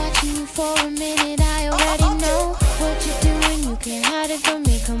 I've been watching you for a minute, I already know what you're doing. You can't hide it from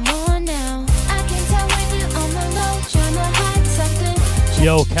me, come on now. I can tell when you're on the low, tryna hide something.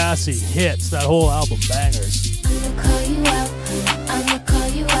 Yo, Cassie, hits. That whole album, bangers. I'ma call you out, I'ma call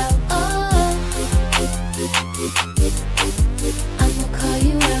you out, oh. I'ma call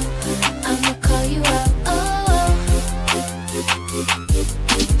you out, I'ma call you out, oh.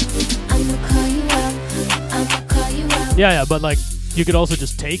 I'ma call you out, I'ma call you out. Yeah, but like, you could also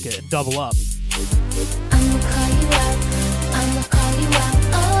just take it and double up. I'ma call you out, I'ma call you out,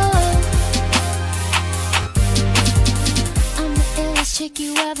 oh. I'm the illest chick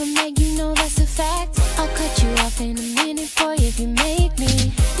you ever met, you know that's a fact. I'll cut you off in a minute, boy, if you make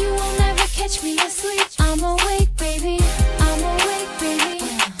me. You won't ever catch me asleep. I'm awake, baby. I'm awake, baby.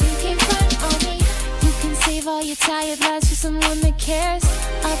 You can't front on me. You can save all your tired lives for someone that cares.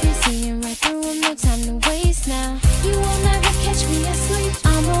 I'll be seeing right through them, no time to waste now. You won't ever catch me asleep.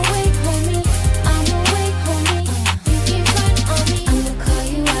 I'm awake, homie. I'm awake, homie. You can't front on me. I'ma call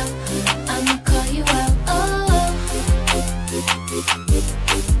you out. I'ma call you out. Oh.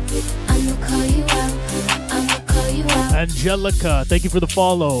 I'ma call you out. I'ma call you out. Angelica, thank you for the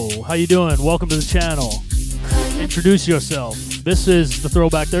follow. How you doing? Welcome to the channel. Introduce yourself. This is the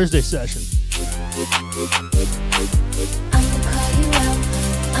Throwback Thursday session.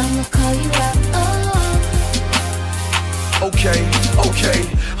 I'ma call you out. Oh. Okay.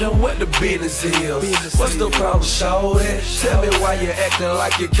 Now what the business is? What's the problem, shorty? Tell me why you acting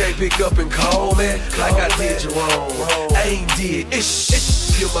like you can't pick up and call me. Like I did you wrong. I ain't did ish.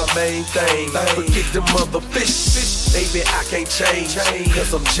 You're my main thing. Forget the mother fish. Baby, I can't change.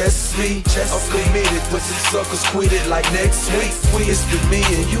 Cause I'm just me. I'm committed, but some suckers quit it like next week. It's been me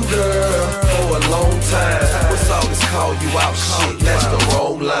and you, girl, for a long time. What's all this call you out shit? That's the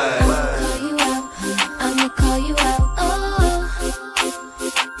wrong line. I'ma call you out. Oh.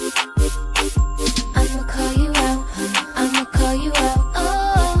 I'ma call you out. I'ma call you out. Oh.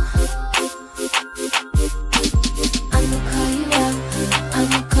 I'ma call you out.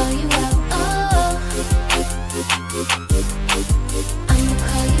 I'ma call you out. Oh. I'ma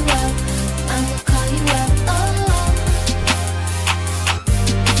call you out. I'ma call you out.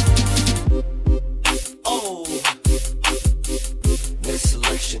 Oh. Next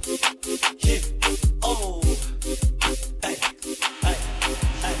selection. Yeah. Oh. Hey.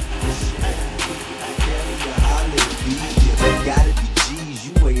 Gotta be G's,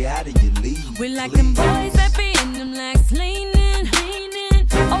 you way out of your league. We like them boys that be in them legs leaning.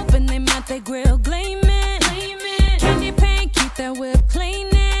 Open their mouth, they grill gleaming. Candy paint, keep that whip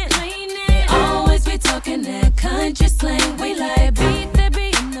cleaning. They always be talking that country slang. We like beat that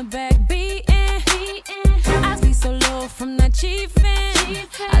beat in the back beating. I be so low from that chiefin'.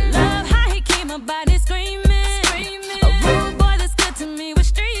 I love how he keep my body screaming. A rude boy that's good to me with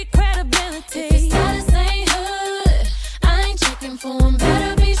street credibility. If his status ain't hood, I ain't checking for him.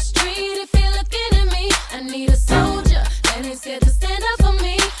 Better be street if you're looking at me. I need a soldier that ain't scared to stand up for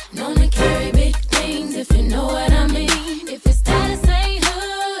me. Known to carry big things if you know what I mean. If his status ain't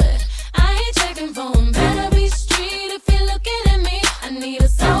hood, I ain't checking for him. Better be street if you're looking at me. I need a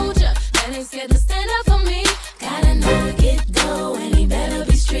soldier that ain't scared to stand up for me. Gotta know to get dough and he better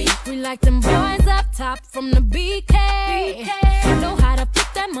be street. We like them boys up top from the BK. Know how to put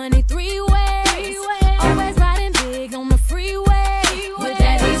that money three ways. Always riding big on the freeway. With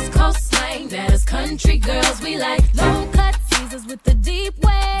that East Coast slang, that is country girls. We like low cut teasers with the deep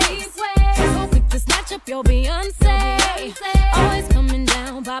waves. So quick to snatch up your Beyonce.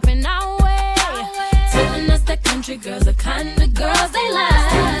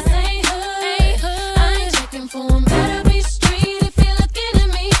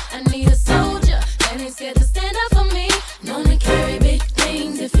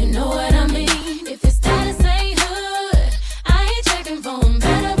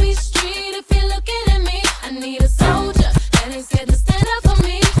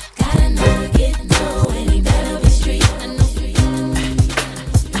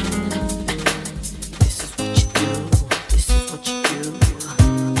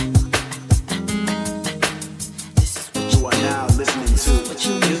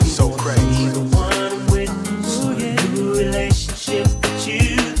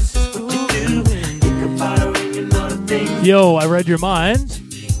 yo, I read your mind.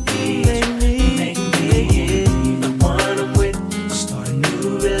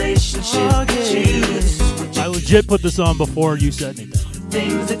 I legit put this on before you said anything.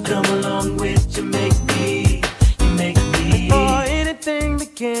 Things that come along with you make me. Before anything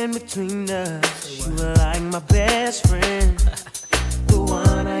began between us, you were like my best friend. The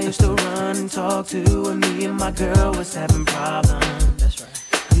one I used to run and talk to when me and my girl was having problems. That's right.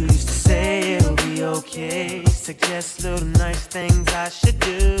 You used to say it'll be okay, suggest little nice things I should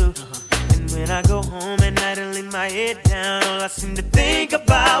do. And when I go home at night and lay my head down, all I seem to think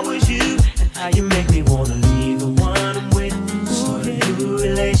about was you and how you make me wanna leave the one I'm with. Start a new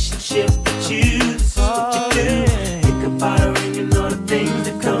relationship with you. This is what you do. Think about her and you know the things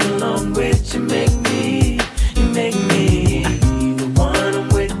that come along with you. Make me leave the one I'm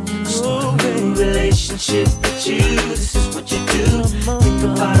with. Start a new relationship with you. This is what you do. Think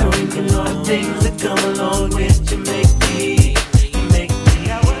about her and you know the things that come along with you. Make me.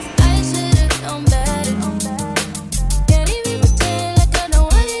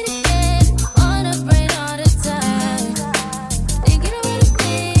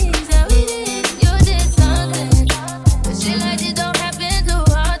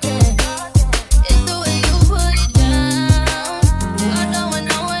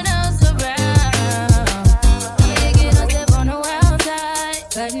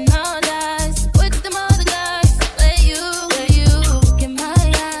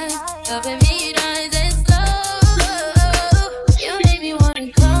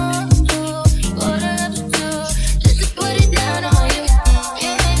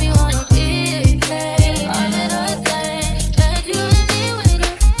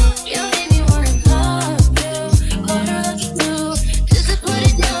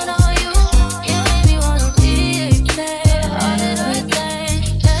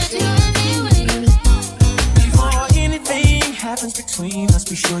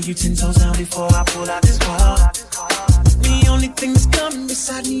 You 10 toes down before I pull out this ball. The only thing that's coming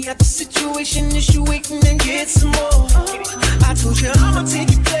beside me at the situation is you waiting and get some more. I told you I'ma take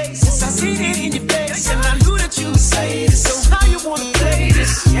your place, since I seen it in your face, and I knew that you would say this. So how you wanna play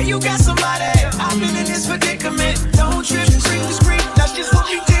this? Yeah, you got somebody. I've been in this predicament. Don't trip, scream to scream. That's just what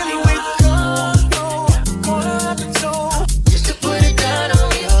we dealing with. Quarter after two, just to put it down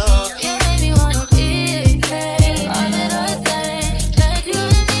on you. You made me wanna be paid. All that I think that you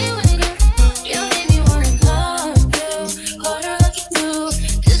and me when you made me wanna come through. Quarter after two,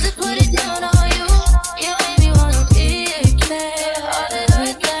 just to put it down on you. You made me wanna be paid. All that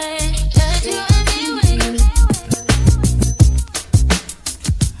I think that you and me when you.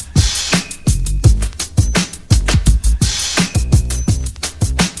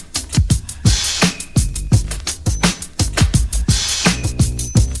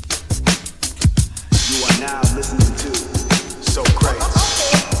 You are now listening to So Crazy.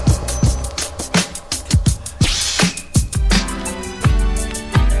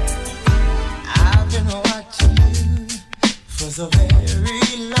 I've been watching you for so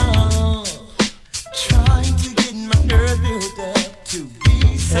very long, trying to get my nerves built up to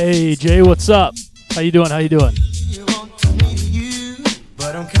be Hey, Jay, what's up? How you doing? How you doing?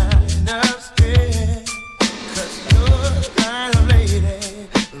 but I'm kind of scared, 'cause you're the kind of lady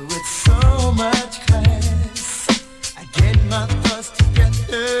with so much class. I get my thoughts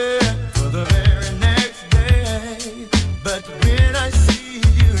together for the very next day, but when I see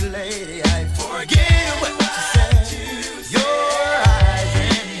you, lady, I forget what you said. Your eyes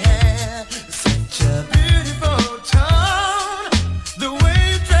and hair, such a beautiful tone, the way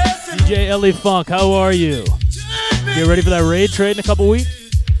you dress and DJ Ellie Funk, how are you? You ready for that raid trade in a couple weeks?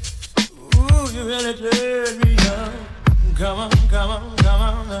 you really turn me on. Come on, come on, come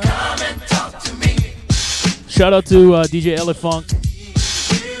on. Come and talk to me. Shout out to DJ Ellie Funk.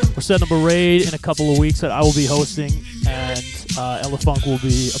 We're setting up a raid in a couple of weeks that I will be hosting, and Ellie Funk will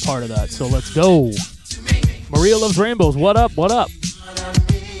be a part of that. So let's go. Maria Loves Rainbows, what up, what up?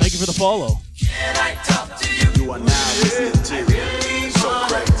 Thank you for the follow. You are now listening to So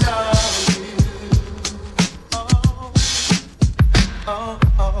Crazy.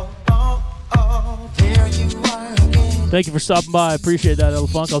 Thank you for stopping by. I appreciate that, Ellie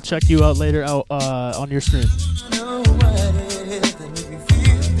Funk. I'll check you out later out on your stream.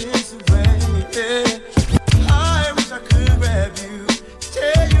 I wish I could grab you,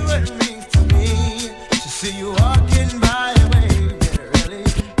 tell you what it means to me to see you walking by the way. It really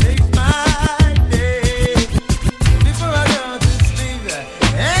makes my day. Before I go to sleep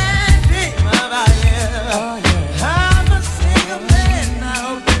and dream about you, I'm a single man. I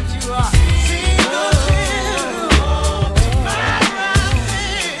hope that you are single too. My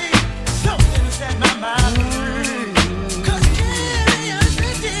thing, something to set my mind free.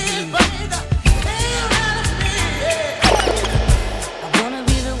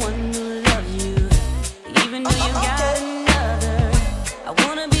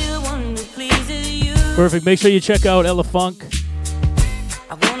 Perfect. Make sure you check out Ella Funk.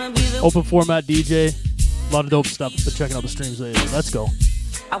 Open format DJ. A lot of dope stuff. Been checking out the streams lately. Let's go.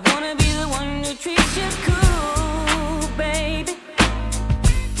 I wanna be the one who treats you cool, baby.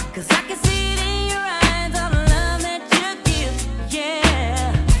 'Cause I can see it in your eyes, all the love that you give,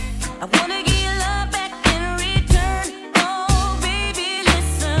 yeah. I wanna give you love back in return. Oh, baby,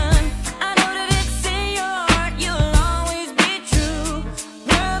 listen. I know that it's in your heart, you'll always be true.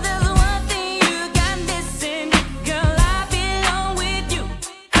 Girl, there's one thing you got missing. Girl, I belong with you.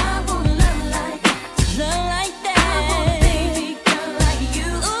 I wanna love like that. Love like that. I want a baby girl like you.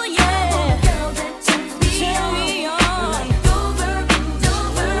 Ooh, yeah. I want a girl that turns me on. Like over and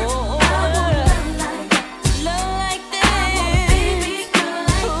over. I want love like that. Love like that. I want a baby girl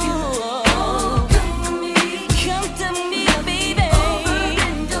like you. Oh, come to me, baby. Over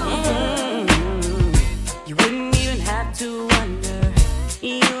and over. You wouldn't even have to wonder.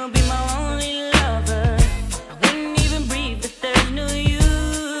 You'll be my only lover. I wouldn't even breathe if there's no you.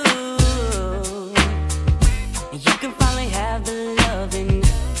 You can finally have the loving.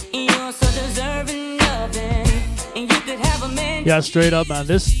 You're so deserving loving. And you could have a man. Yeah, straight up, man.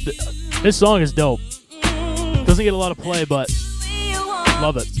 This song is dope. Doesn't get a lot of play, but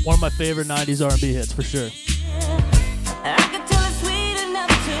love it. One of my favorite 90s R&B hits for sure. I could tell it's sweet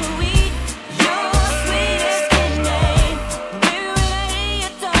enough to eat. You're sweet as can be. Baby, when I hear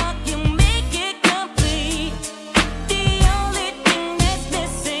you talk, you make it complete. The only thing that's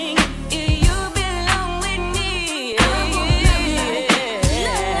missing is you belong with me. I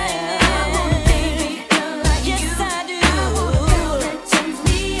want a baby girl like you. Yes, I do. I want a girl that turns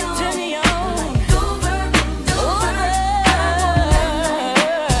me on. Turn me on. Like over and over.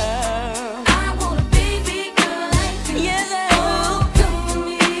 I want a baby girl like you. Yes, I do. Come to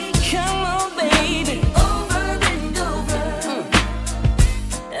me. Come on, baby. Over and over.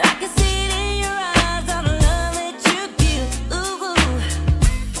 I can see it in your eyes, all the love that you give. Ooh,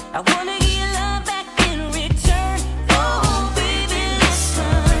 I wanna give you love back in return. Oh, baby,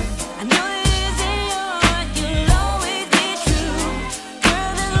 listen. I know it is in your heart, you'll always be true.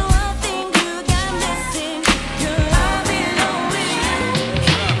 Girl, there's one thing you got missing. Girl, I belong with you.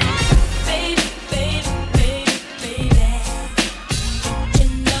 Baby, baby, baby, baby. You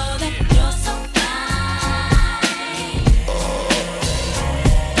know that you're so fine.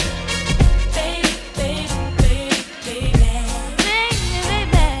 Baby, baby, baby,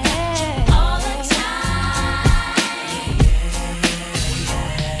 baby. All the time.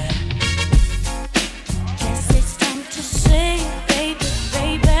 Guess it's time to say, baby,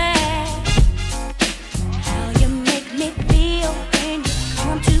 baby, how you make me feel when you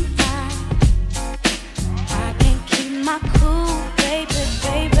come to mind. I can't keep my cool, baby,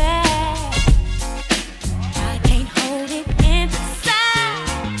 baby. I can't hold it inside.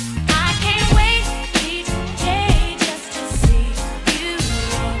 I can't wait each day just to see you.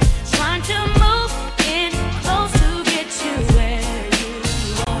 Trying to move in close to get you where you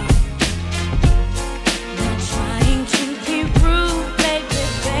are. Not trying to be rude, baby,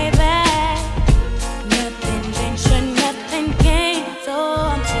 baby. Nothing venture, nothing gain, so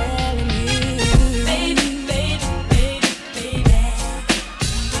I'm telling you, baby, baby, baby, baby.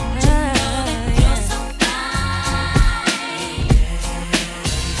 You know that you're so fine.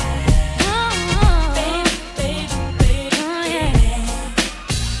 Baby, baby, baby, baby.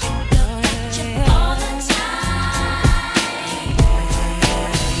 Look at you all the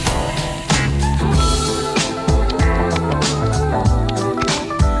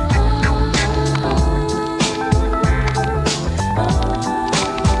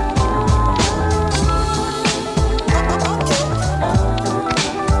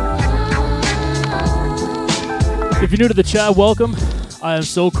If you're new to the chat, welcome. I am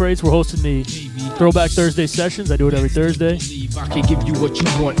So Crates. We're hosting the Throwback Thursday sessions. I do it every Thursday. I can give you what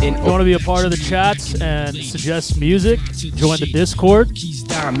you want in If you want to be a part of the chats and suggest music, join the Discord.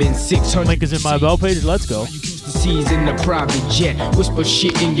 diamond 600 Link is in my about page. Let's go. C's in the private jet. Whisper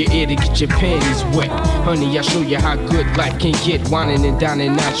shit in your ear to get your panties wet. Honey, I show you how good life can get. Whining and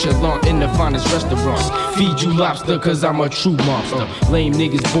dining nonchalant in the finest restaurants. Feed you lobster cause I'm a true monster. Lame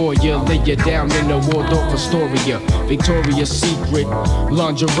niggas bore ya, lay you down in the Waldorf Astoria. Victoria's Secret,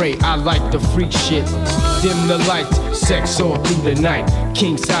 lingerie, I like the freak shit. Dim the lights, sex all through the night.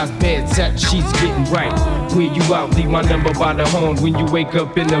 King size bed, satin sheets getting right. Where you out, leave my number by the horn. When you wake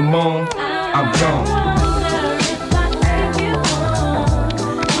up in the morning, I'm gone.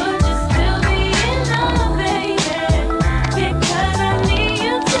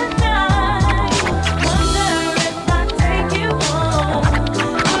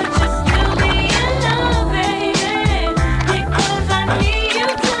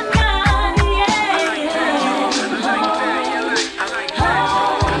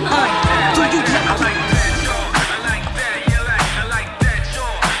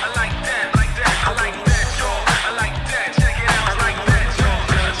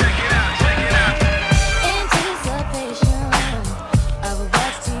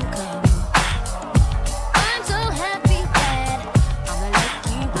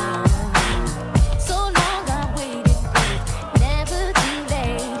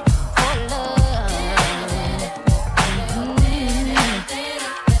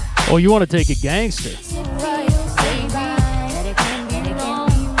 Oh, you want to take it gangster?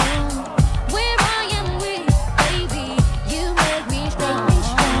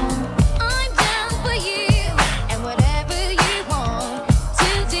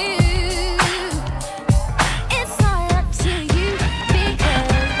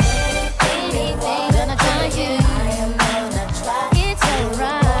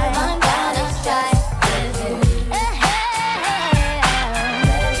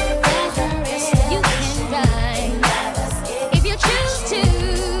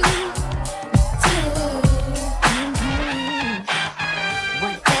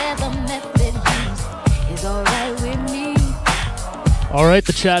 All right,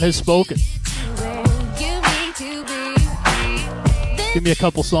 the chat has spoken. Give me a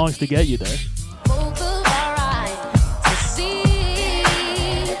couple songs to get you there.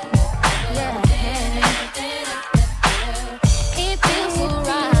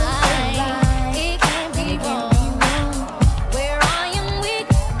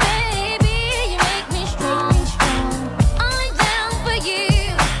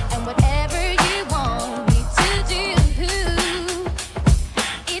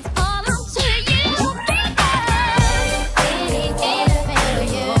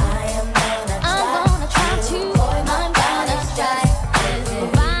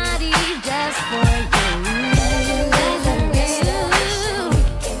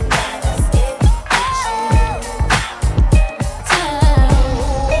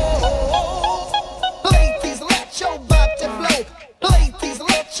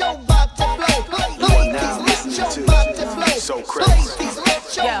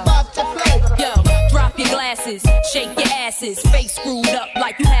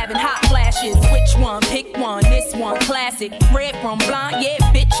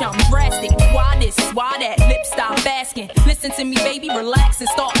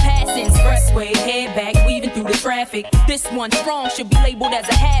 This one strong should be labeled as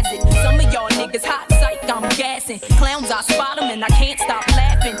a hazard. Some of y'all niggas hot psych, I'm gassing. Clowns, I spot them and I can't stop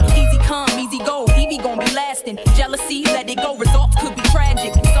laughing. Easy come, easy go, Evie gon' be lasting. Jealousy, let it go, results could be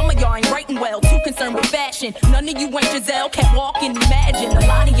tragic. Some of y'all ain't writing well, too concerned with fashion. None of you ain't Giselle, can't walk and imagine. A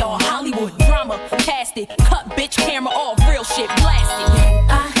lot of y'all Hollywood drama, cast it. Cut bitch camera off, real shit blasted.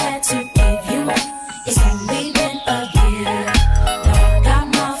 I had to give you up. It's only been a year. Now I got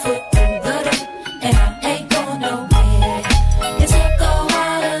my foot through the door, and I ain't going nowhere. It took a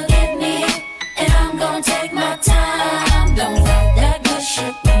while to get me, and I'm gonna take my time. Don't fight that good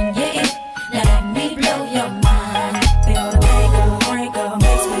shit in your ear. Now let me blow your mind. They wanna make a break up,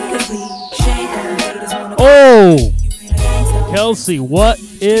 makes me complete. Shake up, haters wanna. Oh, Kelsey, what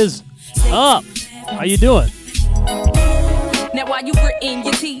is up? How you doing? Now while you gritting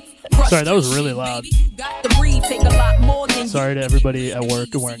your teeth. Sorry, that was really loud. Sorry to everybody at work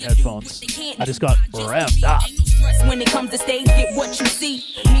wearing headphones. I just got revved up. When it comes to stage, get what you see.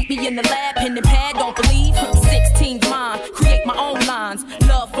 Meet me in the lab, pen and pad, don't believe. 16's mine, create my own lines.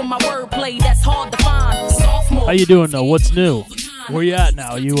 Love for my wordplay, that's hard to find. Sophomore. How you doing though? What's new? Where you at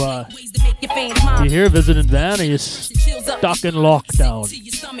now? You here visiting Van, or you stuck in lockdown?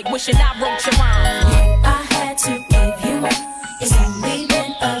 Wishing I wrote your mind. I had to give you up. It's only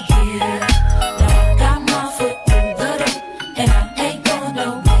been a year. Now I got my foot through the door, and I ain't going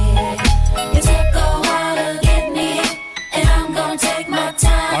nowhere. It took a while to get me, and I'm gonna take my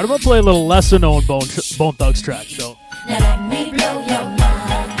time. I'm gonna play a little lesser known Bone Thugs track, so. Now let me blow your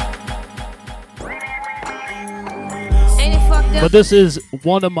mind. Ain't it fucked up? But this is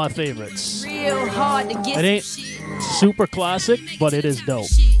one of my favorites. Real hard to get. It ain't super classic, but it is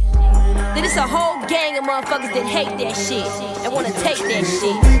dope. Then it's a whole gang of motherfuckers that hate that shit and wanna take that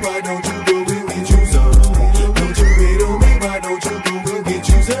shit. Why don't you go and get you some? Don't you hate on me? Why don't you go and get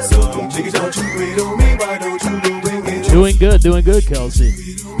you some? Niggas, don't you hate on me? Why don't you go and get you Doing good, Kelsey.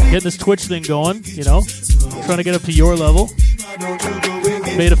 Getting this Twitch thing going, you know, trying to get up to your level.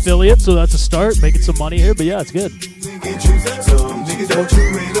 Made affiliate, so that's a start. Making some money here, but yeah, it's good. Niggas, don't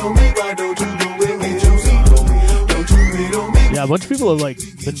you hate on me? Why don't you go and get you some? Don't you hate on me? Yeah, a bunch of people have like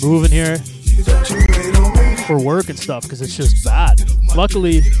been moving here for work and stuff because it's just bad.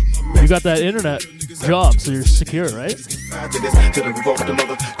 Luckily, you got that internet job, so you're secure, right? Tell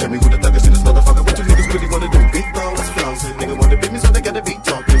me who the thug is in this motherfucker. What you niggas really wanna do? Big balls, flows. Nigga want the business, so they gotta be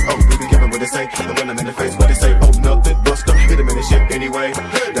talking. Oh, we be giving what they say. And when I'm in the face, what they say. Oh, nothing, bust up, hit him in the shit anyway.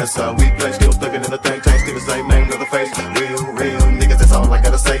 That's how we play. Still thugging in the thing tank. Still the same name, another face. Real niggas, that's all I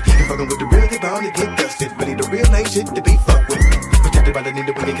gotta say. You fucking with the real, you bound to get dusted. Really the real ain't shit to be fucked with. Protected by the need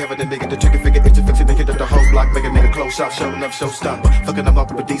to We get covered and they get the trigger figure, it's a fix it, they hit up the whole block, make a nigga close shop, show enough showstopper. Fucking them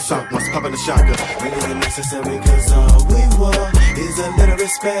up with a D-song, once popping the shotgun. We ain't necessary cause all we want is a little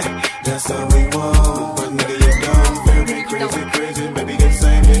respect. That's all we want. But nigga, you dumb, very crazy, maybe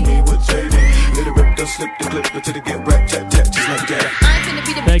insane, hit me with JD. Little rip, don't slip the clip until they get wrecked, tap, just like that.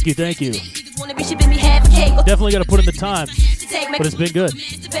 Thank you. Definitely got to put in the time, but it's been good.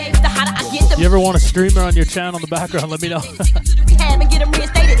 You ever want a streamer on your channel in the background, let me know.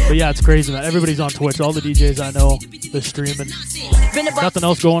 But yeah, it's crazy, man. Everybody's on Twitch. All the DJs I know, they're streaming. Nothing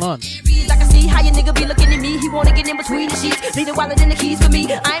else going on. I can see how your nigga be looking at me. He wanna get in between the sheets. Leave the wallet and the keys for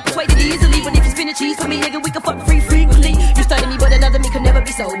me. I ain't persuaded easily. But if you spin the cheese for me, nigga, we can fuck free frequently. You study me, but another me could never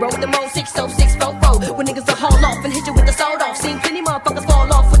be so. Roll with the mode 60644. When niggas will haul off and hit you with the sold off. Seen plenty motherfuckers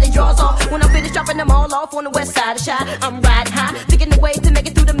fall off with their drawers off. When I'm finished dropping them all off on the west side of Chi, I'm riding high, thinking the ways to make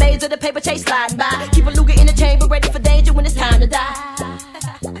it through the maze of the paper chase sliding by. Keep a Luger in the chamber, ready for danger when it's time to die.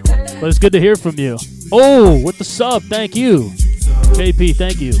 But it's good to hear from you. Oh, with the sub, thank you. KP,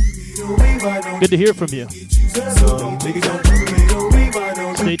 thank you. Good to hear from you.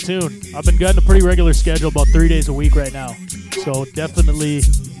 Stay tuned. I've been getting a pretty regular schedule, about 3 days a week right now. So definitely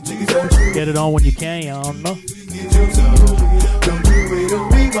get it on when you can.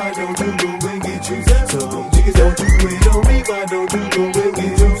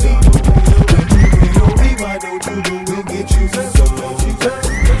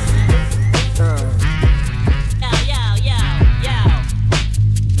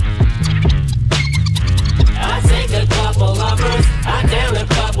 I down a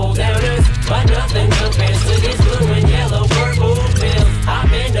couple downers, but nothing compares to these blue and yellow purple pills. I've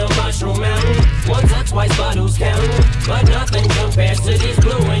been to Mushroom Mountain once or twice, but who's counting? But nothing compares to these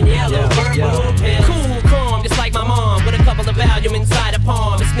blue and yellow purple pills. Cool, calm, just like my mom, with a couple of Valium inside a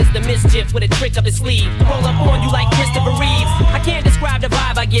palm. It's Mr. Mischief with a trick up his sleeve. Roll up on you like Christopher Reeves. I can't describe the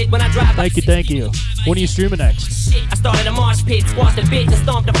vibe I get when I drive by. Thank you. When are you streaming next? I started a marsh pit, squashed a bitch and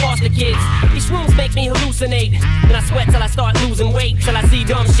stomped the foster kids. These shrooms make me hallucinate. Then I sweat till I start losing weight, till I see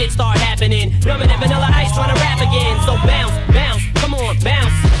dumb shit start happening. Dumber than Vanilla Ice trying to rap again. So bounce, bounce, come on,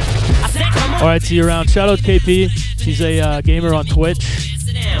 bounce. I said come on. All right, see you around. Shout out KP. She's a gamer on Twitch.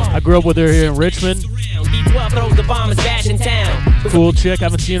 I grew up with her here in Richmond. D12 throws the bombers bash in town. Cool chick.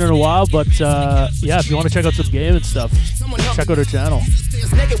 Haven't seen her in a while, but yeah, if you want to check out some game and stuff, check out her channel.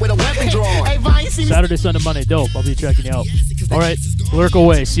 Saturday, Sunday, Monday. Dope. I'll be checking you out. All right, lurk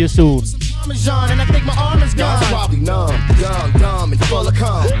away. See you soon. And I think my arm is gone. Probably numb, dumb, and full of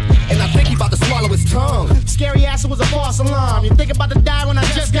cum. And I think he about to swallow his tongue. Scary ass, it was a false alarm. You think about to die when I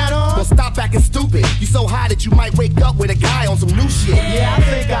just got on? Well, stop acting stupid. You so high that you might wake up with a guy on some new shit. Yeah, I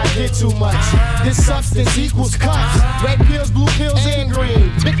think I did too much. This substance equals cuts. Red pills, blue pills, and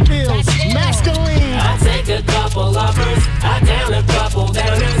green. Big pills, masculine. I take a couple uppers, I down a couple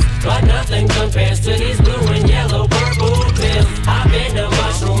downers, but nothing compares to these blue and yellow purple pills. I've been to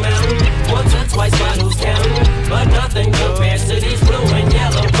Mushroom Mountain once or twice, but who's counting? But nothing compares to these blue and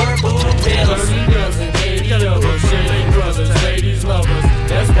yellow purple pills. 30 dozen, 80 lovers, shilling brothers, ladies lovers.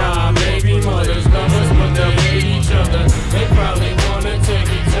 That's why baby mothers love us, but they hate each other. They probably wanna take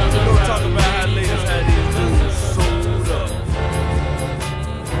each other. Don't talk about how ladies had these dudes sold up.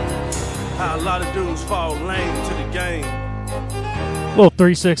 How a lot of dudes fall lame to the game. Little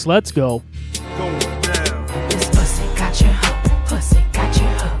 3-6, let's go. Going down. This pussy got you hooked. Pussy got you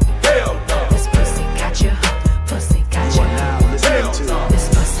hooked. Hell no. This pussy got you hooked. Pussy got you hooked. This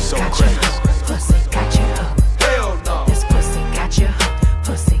pussy got you hooked. Pussy got you hooked. Hell no. This pussy got you hooked.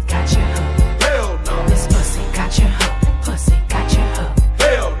 Pussy got you hooked. Hell no. This pussy got you hooked. Pussy got you hooked.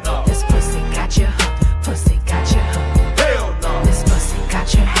 Hell no. This pussy got you hooked. Pussy got you hooked. Hell no. This pussy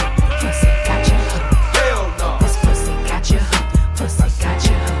got you hooked. Pussy got you hooked. Hell no. This pussy got you hooked. Pussy got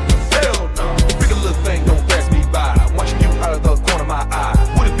you hooked. Hell no. Big little thing don't pass me by. Watching you out of the corner of my eye.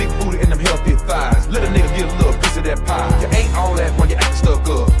 With a big booty and them healthy thighs. Let a nigga get a little piece of that pie. You ain't all that when you acting stuck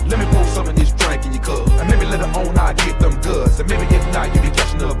up. Let me pour some of this drink in your cup. And maybe later on I get them goods. And maybe if not, you be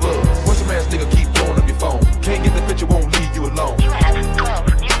catching the buzz. Once some ass nigga keep blowing up your phone. Can't get the picture, won't leave you alone.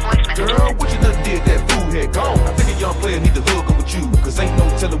 Girl, what you done did that food had gone? I think a young player need to hook up with you. Cause ain't no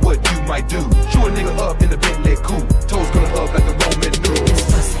telling what you might do. Chew a nigga up in the Bentley coupe. Toes gonna up like the Roman nude. This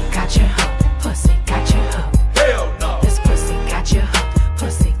pussy got you hooked. Pussy got you hooked. Hell no. This pussy got you hooked.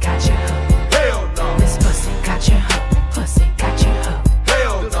 Pussy got you hooked. Hell no. This pussy got you hooked. Pussy got you hooked.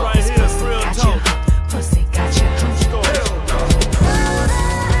 Hell no. Right here is real Got you talk. hooked. Pussy got you hooked. Hell no.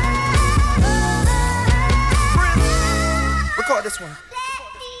 Record this one.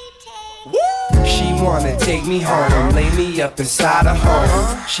 She wanna take me home, lay me up inside her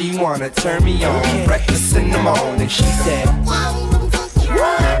home. She wanna turn me on, breakfast in the morning. She said,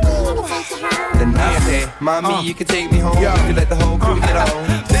 Mommy, you can take me home. You can let the whole crew get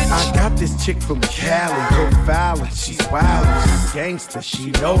on. I got this chick from Cali, go violent. She's wild, she's gangster,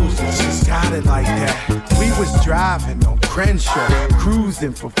 she knows it. She's got it like that. We was driving on Crenshaw,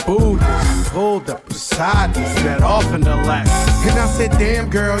 cruising for food. And she pulled up beside me, set off in the lap. And I said, damn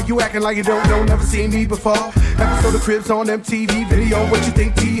girl, you acting like you don't know, never seen me before. Episode of Cribs on MTV video, what you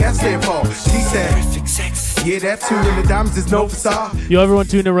think TS stand for? She said, perfect sex. Yeah, that too, and the diamonds is no facade. Yo, everyone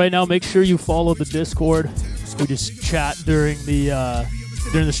tuned in right now, make sure you follow the Discord. We just chat during the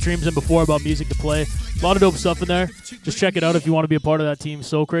streams and before about music to play. A lot of dope stuff in there. Just check it out if you want to be a part of that team,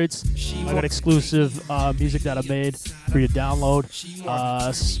 Soul Crates. I got exclusive music that I made for you to download.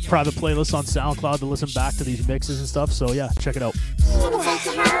 Private playlists on SoundCloud to listen back to these mixes and stuff. So yeah, check it out.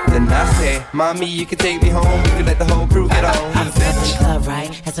 Then I say, Mommy, you can take me home. You can let the whole crew get on. I was up in the club,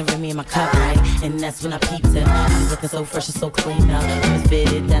 right? Had some Remy in my cup, right? And that's when I peeped him. He was looking so fresh and so clean now. He was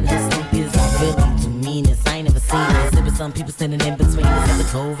fitted down his sneakers. I really do mean this. I ain't never seen this. There was some people standing in between us. Had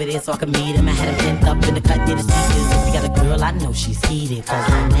to go over there so I could meet him. I had him pinned up in the cut, near the speakers. If we got a girl, I know she's heated. Cause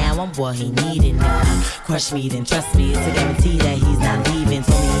right now I'm what he needed. If he crush me, then trust me. It's a guarantee that he's not leaving.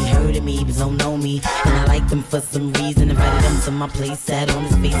 Told me he heard of me, but don't know me. And I liked him for some reason. Invited him to my place, sat on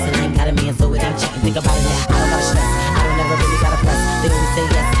his face. And I ain't got a man, so it ain't cheating. Think about it now, I don't gotta stress. I don't ever really gotta press. They always say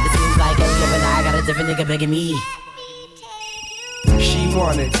yes. It seems like every other night I got a different nigga begging me. She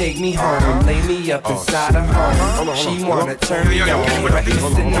wanna take me home, lay me up inside her home. She wanna turn me on,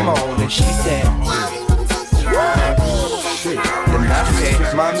 breakfast in the morning. She said, then I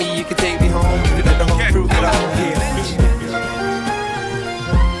said, Mommy, you can take me home. You can let the whole crew get on here.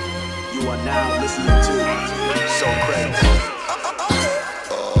 You are now listening to Soul Crates.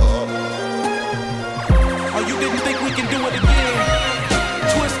 Oh, you didn't think we can do it again?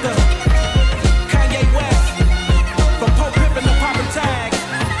 Twister, Kanye West, from Pope Pippin to Papa Tag,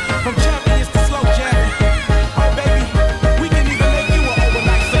 from champions to slow jamming. Oh, baby, we can even make you an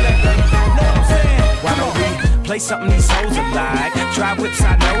overnight celebrity. Know what I'm saying? Why don't we play something these hoes are like? Drive whips,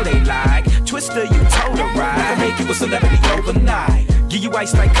 I know they like. Twister, you told her right. I can make you a celebrity overnight. Give you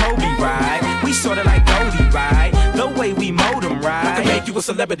ice like Kobe, right? We sorta like Goldie, right? The way we mold them, right? I can make you a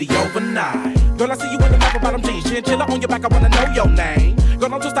celebrity overnight. Girl, I see you in the map bottom jeans, chinchilla on your back, I wanna know your name.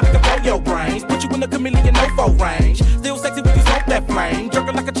 Girl, I'm just like to blow your brains, put you in the chameleon no-fo range. Still sexy when you smoke that flame,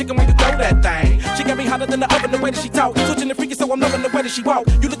 jerking like a chicken when you throw that thing. She got me hotter than the oven, the way that she talk, switching the freaky, so I'm loving the way that she walk.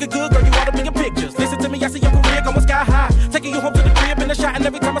 You looking good, girl, you oughta be in pictures. Listen to me, I see your career going sky high, taking you home to the crib in a shot, and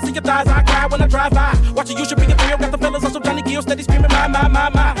every time I see your thighs, I cry when I drive by. Watching you should be a thrill, got the fellas on some Johnny Gill, steady screaming my.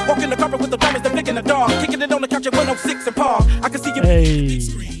 Walking the carpet with the diamonds, they're flicking the dog, kicking it on the couch at 106 and Park. I can see you. Hey.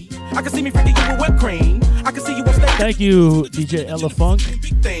 I can see me freaking you with whipped cream. I can see you on stage. Thank you, DJ Ella Funk.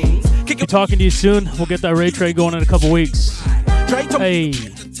 Be talking to you soon. We'll get that Ray Trade going in a couple weeks. Hey,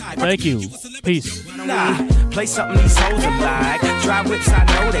 thank you. Peace. Nah, play something these hoes are like. Drive whips, I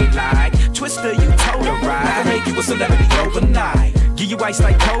know they like. Twister, you told her right. I can make you a celebrity overnight. Give you ice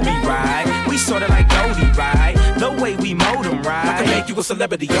like Kobe, right? We sorta like Goldie, right? The way we mold them, right? I can make you a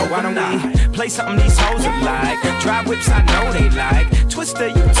celebrity overnight. Why don't we play something these hoes are like? Drive whips, I know they like. Twister,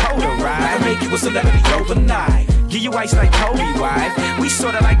 you told her right. I can make you a celebrity overnight. Give you ice like Kobe, right? We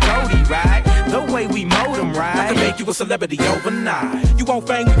sorta like Goldie, right? The way we mold them, right? I can make you a celebrity overnight. You won't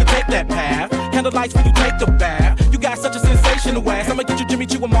fame, you can take that path. Candlelights when you take the bath. You got such a sensational ass. I'ma get you Jimmy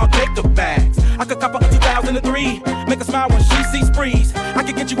Choo and Mark Jacob bags. I could cop her a 2003. Make her smile when she sees sprees. I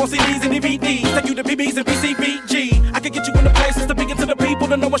could get you on CDs and DVDs. Take you to BBs and PCBG. I could get you in the places to be into the people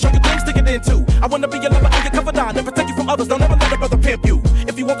to know what show you things to get into. I wanna be your lover and your confidant and protect you from others. Don't ever let a brother pimp you.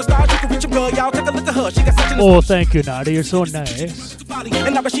 If you want the stars, you can reach your girl, y'all. Take a look at her. She got such an Oh, thank you, Nadi. You're so nice.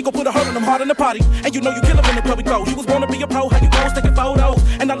 And now she gon' put a hurt on them hard in the party. And you know you kill her when the club we go. You was born to be a pro, how you pose, taking photos.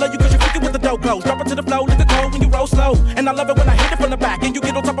 And I love you cause you freaking with the dope goes. Drop it to the flow, lick the cold when you roll slow. And I love it when I hit it from the back. And you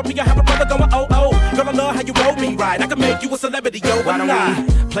get on top of me, I have a brother going oh. Girl, I love how you roll me right. I can make you a celebrity, yo. Why don't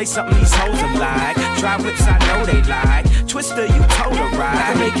we play something these hoes are like? Drive whips, I know they like. Twister, you told her right.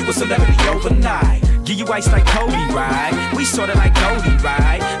 I can make you a celebrity overnight. Give you ice like Kobe, right? We sorta like Goldie,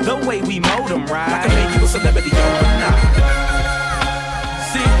 right? The way we mold them, right? I can make you a celebrity overnight.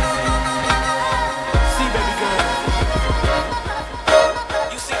 See, baby girl.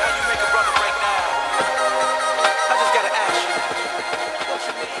 You see how you make a brother break down? I just gotta ask you, what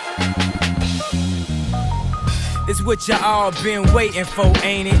you need? It's what y'all been waiting for,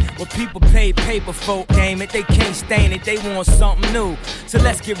 ain't it? What people pay paper for, damn it. They can't stain it, they want something new. So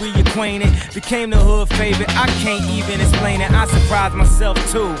let's get reacquainted. Became the hood favorite, I can't even explain it. I surprised myself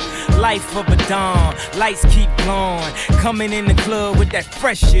too. Life of a dawn, lights keep glowing. Coming in the club with that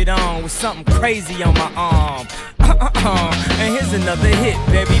fresh shit on, with something crazy on my arm. And here's another hit,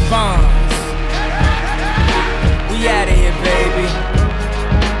 baby Bonds. We outta here, baby.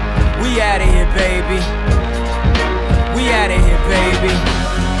 We outta here, baby. We outta here, baby.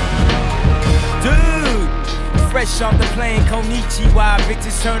 Dude, fresh off the plane, Konichiwa.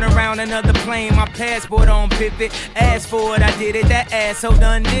 Bitches turn around another plane. My passport on pivot. Asked for it, I did it. That asshole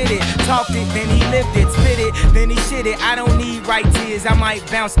done did it. Talked it, then he lived it. Spit it, then he shit it. I don't need right tears. I might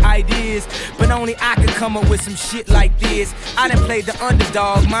bounce ideas, but only I could come up with some shit like this. I done played the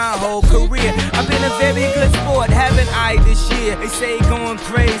underdog my whole career. I've been a very good sport, haven't I, this year? They say going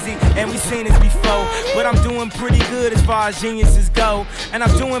crazy, and we seen this before. But I'm doing pretty good as far as geniuses go. And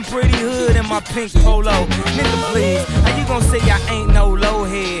I'm doing pretty hood in my pink polo. Nigga, please, how you gonna say I ain't no low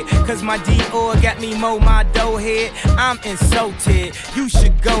head? Cause my Dior got me mow my dough head. I'm insulted, you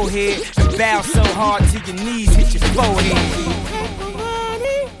should go ahead and bow so hard till your knees hit your forehead.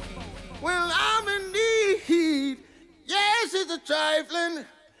 Well, I'm in need. Yes, it's a trifling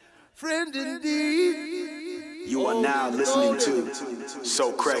friend indeed. You are now listening to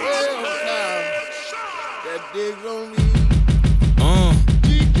So Crazy. That digs on me.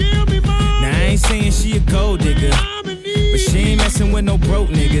 Now I ain't saying she a gold digger, but she ain't messing with no broke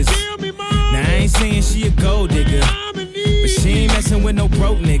niggas. Now I ain't saying she a gold digger, but she ain't messing with no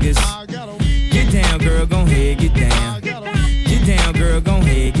broke niggas. Get down, girl, gon' head, get down. Get down, girl, gon'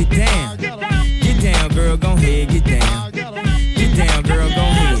 head, get down. Get down, girl, gon' head, get down. Get down, girl,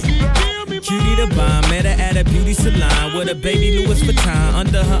 gon' head. Cutie the bomb, met her at a beauty salon with a baby Louis Vuitton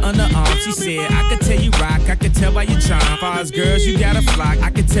under her underarm. She said, I could tell you rock, I could tell by your charm. Far as girls, you got a flock, I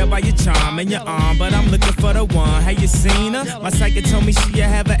could tell by your charm and your arm. But I'm looking for the one, have you seen her? My psychic told me she'll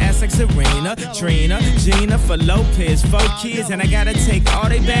have an ass like Serena, Trina, Gina, for Lopez, 4 kids. And I gotta take all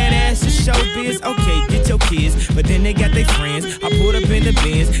they badass to showbiz. Okay, get your kids, but then they got their friends. I pulled up in the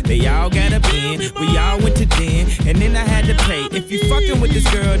Benz, they all got a bin. We all went to den, and then I had to pay. If you fucking with this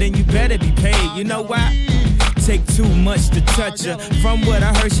girl, then you better be paid. You know why? Take too much to touch her. From what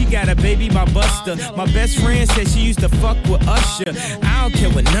I heard, she got a baby by Buster. My best friend said she used to fuck with Usher. I don't care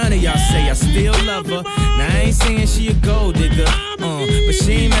what none of y'all say, I still love her. Now I ain't saying she a gold digger, but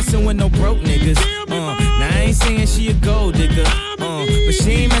she ain't messing with no broke niggas. Now I ain't saying she a gold digger, but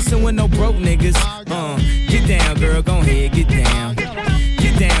she ain't messing with no broke niggas. Get down, girl, gon' head, get down.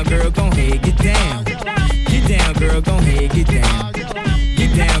 Get down, girl, gon' head, get down. Get down, girl, gon' head, get down.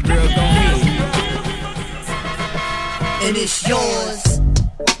 Get down, girl, gon' head. And it's yours.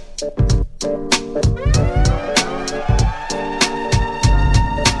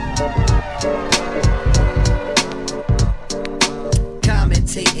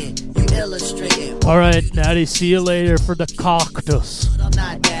 Commentating, you illustrating. All right, Natty, see you later for the cactus. I'm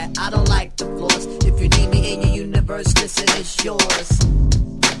not that, I don't like the flaws. If you need me in your universe, listen, it's yours.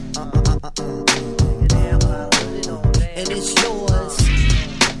 And it's yours.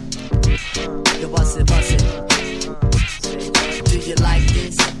 You bust it. Do you like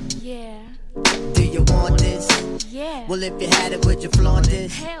this? Yeah. Do you want this? Yeah. Well, if you had it, would you flaunt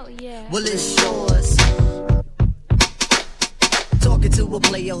it? Hell yeah. Well, it's yours. Talking to a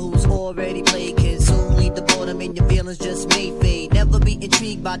player who's already played, can soon leave the boredom in your feelings just may fade. Never be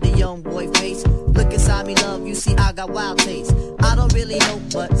intrigued by the young boy face. Look inside me, love, you see I got wild taste. I don't really know,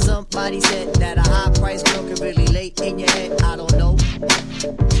 but somebody said that a high price girl can really lay in your head. I don't know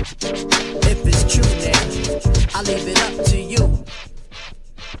if it's true now. I leave it up to you.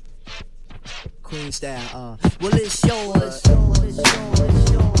 Queen style, well, it's yours.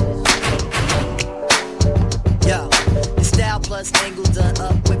 Yo, the style plus angle done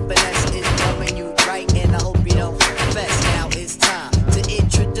up with finesse is rubbing you right, and I hope you don't confess. Now it's time to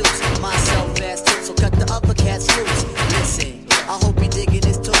introduce myself as too, so cut the other cats loose. Listen, I hope you digging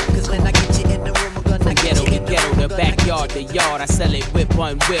this too, cause when I get you in the room, I'm gonna get you in the room. The backyard, the yard, I sell it whip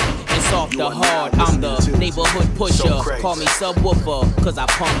on whip and soft the hard. I'm the neighborhood pusher. Call me subwoofer, cause I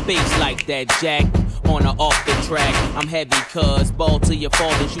pump bass like that jack. On or off the track, I'm heavy cuz ball to your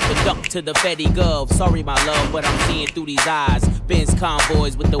fathers, you can duck to the Fetty Gov. Sorry my love, but I'm seeing through these eyes. Benz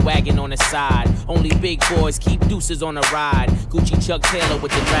convoys with the wagon on the side. Only big boys keep deuces on the ride. Gucci Chuck Taylor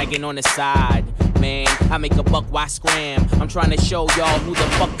with the dragon on the side. Man, I make a buck, why scram? I'm trying to show y'all who the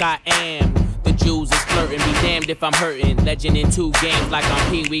fuck I am. The Jews is flirting, be damned if I'm hurting. Legend in 2 games like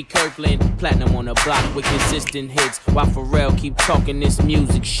I'm Pee Wee Kirkland. Platinum on the block with consistent hits, while Pharrell keep talking this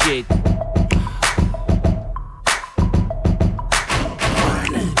music shit.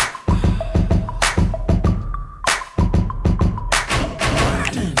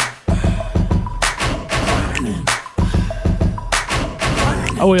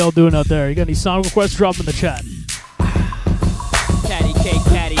 How we all doing out there? You got any song requests? Drop in the chat. Patty cake,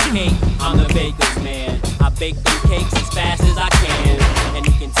 I'm the baker's man. I bake them cakes as fast as I can. And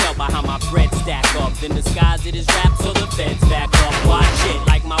you can tell by how my bread stack up. In disguise, it is rap, so the feds back up. Watch it,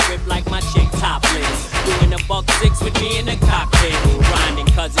 like my whip, like my chick topless. Doing a $1.6 with me in the cockpit. Grinding,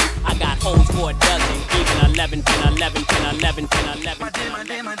 cousin, I got hoes for a dozen. Even 11, 10, 11, 10, 11, 10, 11.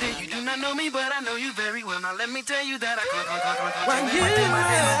 My dear, you do not know me, but I know you very well. Now let me tell you that I When you my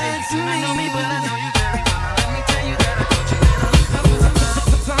dear, you do not know me, but I know you very well. Now let me tell you that I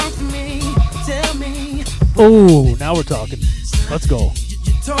talk to me, tell me. Oh, now we're talking. Let's go.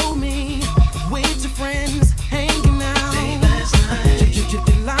 You told me with your friends hanging out. You're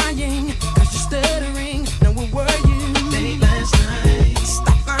lying, cause you're stuttering. Now where were you? Last night.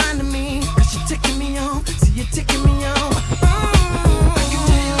 Stop lying to me, cause you're ticking me on. See, you're ticking me on.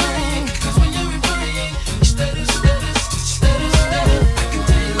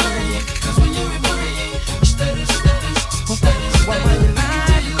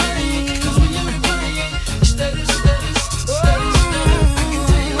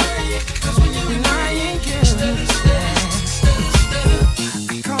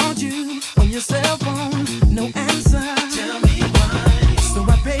 Cell phone, no answer. Tell me why. So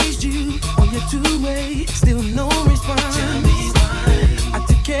I paged you on your two-way, still no response. Tell me why. I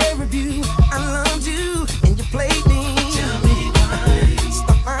took care of you, I loved you, and you played me. Tell me why.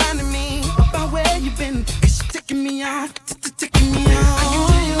 Stop lying to me about where you've been, cause you're ticking me off, ticking me off. I can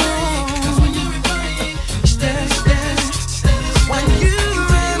tell you why, cause when you're replying, when you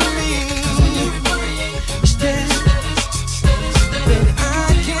and me, baby, I can't tell you.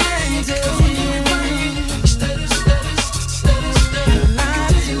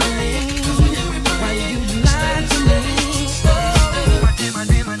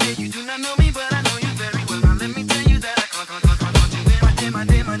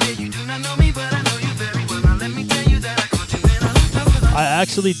 I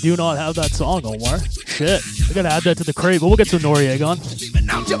actually do not have that song, Omar. Shit. I gotta add that to the crate, but we'll get to Noriega on.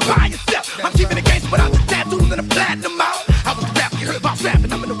 Out you by yourself. I'm keeping the games without the tattoos and the platinum out. I was rapping, you heard about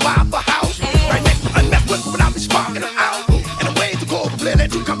rapping, I'm in the Waffle House. Right next to unmessed with when I'm sparking them out. And I'm way too cold for play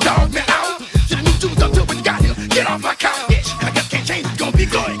that you come dog me out. Should've knew you was up till when you got here. Get off my couch, bitch. And I guess can't change, it's gonna be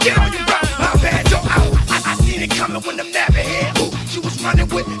good. Get on your route. My bad, you're out. I seen it coming when them never had. Ooh, she was running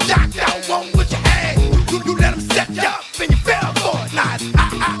with Doc Down, one with your head. You let them set you up and you fell for it. Nah,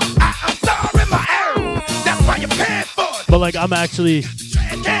 I'm sorry, my error. That's why you're paying for it. But like, I'm actually,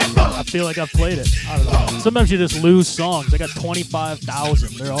 I feel like I've played it. I don't know. Sometimes you just lose songs. I got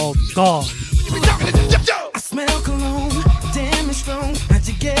 25,000. They're all gone. I smell cologne, damn it's strong. How'd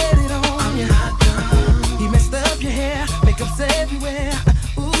you get it on? I'm not done. You messed up your hair, makeup's everywhere.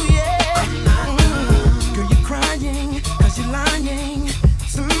 Ooh yeah. Girl, you're crying, cause you're lying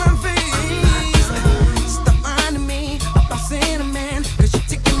to my face. Stop lying to me about cinnamon, cause you're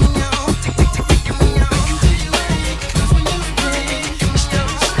ticking me on, ticking me on.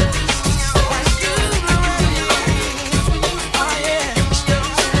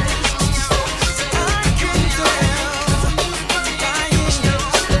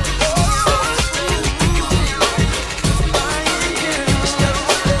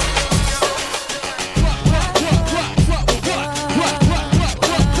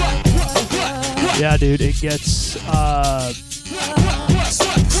 Yeah, dude, it gets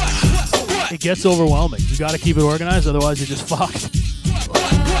overwhelming. You gotta keep it organized, otherwise you're just fucked.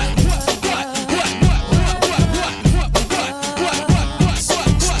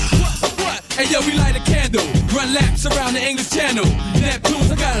 Hey yo, we light a candle, run laps around the English Channel.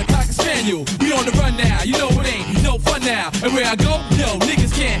 Neptunes, I got a cocker spaniel. We on the run now, you know it ain't no fun now. And where I go, yo,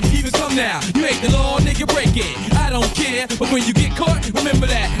 niggas can't even come now. You make the law, nigga, break it. I don't care, but when you get caught, remember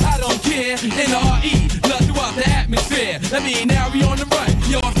that I don't care. N-R-E, love throughout the atmosphere. That mean now we on the run,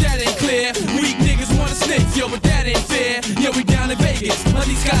 yo, if that ain't clear. Weak niggas wanna snitch, yo, but that ain't fair. Yo, we down in Vegas, but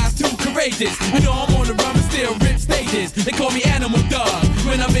these guys too courageous. You know I'm on the run, but still rip stages. They call me Animal Dog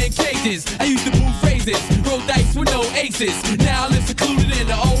when I'm in cages. I used to move phrases, roll dice with no aces. Now I live secluded in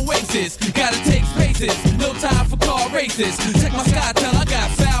the oasis. Gotta take spaces, no time for car races. Check my sky, tell I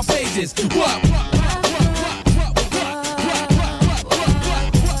got foul pages. What?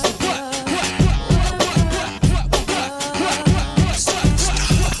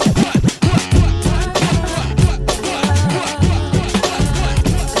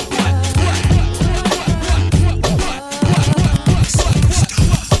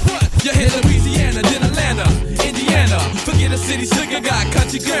 City sugar got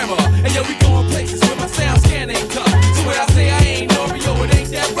country grammar. And yo, we going places where my sound scan ain't tough. So when I say I ain't Oreo, it ain't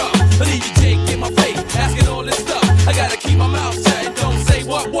that rough. I leave you Jake in my face, asking all this stuff. I gotta keep my mouth shut and don't say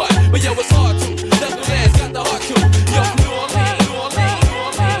what. But yo, it's hard to. That's the man's got the heart to. Yo, New Orleans, New Orleans, New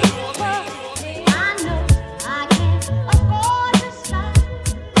Orleans, New Orleans. I know I can't afford to stop.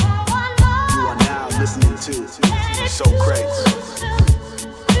 Oh, I know. to So Crazy.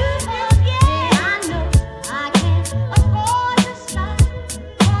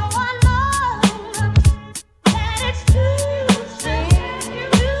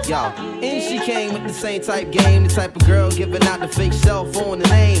 Yo, and she came with the same type game, the type of girl giving out the fake cell phone and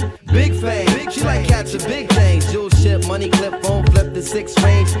name. Big fame, she like catching big things. Jewel ship, money clip, phone flip the 6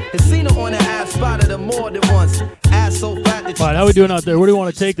 range. Has seen her on the ass, spotted her more than once. Ass so fat that All right, how we doing out there? Where do you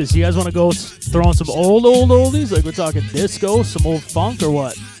want to take this? You guys want to go throw on some old oldies? Like we're talking disco, some old funk, or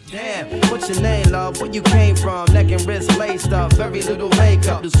what? Damn, what's your name, love? Where you came from? Neck and wrist laced up, very little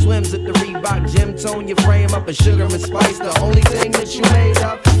makeup. The swims at the Reebok gym tone your frame up, and sugar and spice, the only thing that you made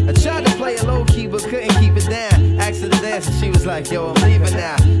up. I tried to play it low key, but couldn't keep it down. Asked her to dance, and she was like, yo, I'm leaving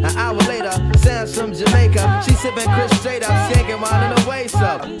now. An hour later, sounds from Jamaica. She sipping Chris straight up, skanking while in her waist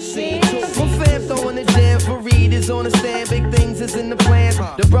up. Scene 2, my fam throwing the jam for Reed is on the stand. Big things is in the plans.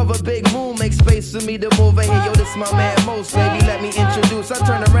 The brother Big Moon makes space for me to move in here. Yo, this my man Most, baby, let me introduce. I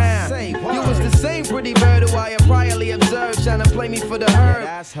turn around. You was the same pretty bird who I had priorly observed, trying to play me for the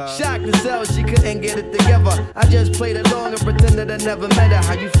herb. Shocked to sell, she couldn't get it together. I just played along and pretended I never met her.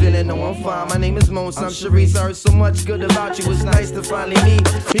 How you feeling? No, I'm fine. My name is Mons. I'm Sharice. I heard so much good about you. It's nice to finally meet.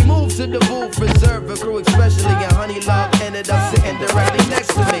 We moved to the booth, reserved for crew, especially. And Honey Love ended up sitting directly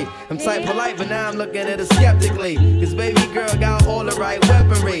next to me. I'm type polite, but now I'm looking at her skeptically. Cause baby girl got all the right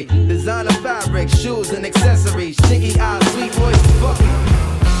weaponry. Designer fabric, shoes and accessories. Chinky eyes, sweet voice, fuck me.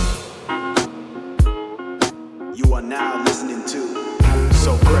 You are now listening to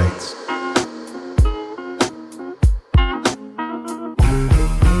So Great.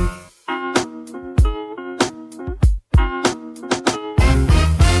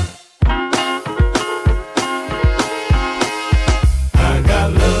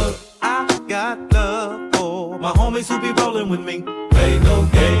 I got love for my homies who be rolling with me. Play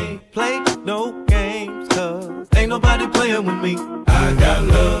no games, cause ain't nobody playing with me. I got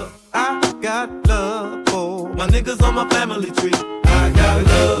love for my niggas on my family tree. I got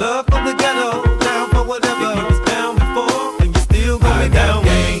love for the ghetto, down for whatever. If you was down before, then you still gonna be down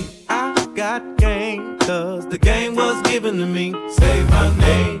with me. I got game, cause the game was given to me. Say my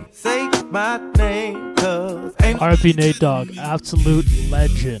name, cause ain't RP Nate Dogg, absolute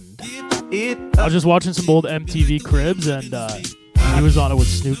legend. I was just watching some old MTV Cribs, and he was on it with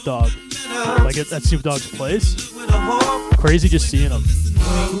Snoop Dogg, like at Snoop Dogg's place. Crazy just seeing him.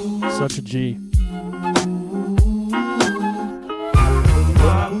 Such a G.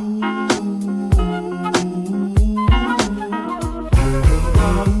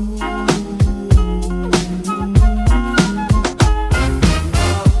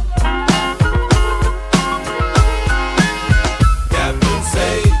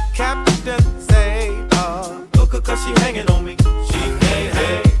 Cause she hanging on me.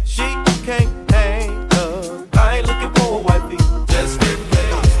 She can't hang, cause I ain't looking for a wifey. Just in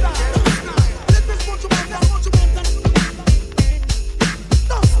case.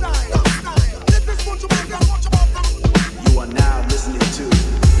 You are now listening to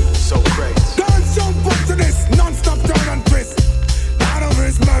So Crazy. Don't jump up to this, non-stop turn and twist. God of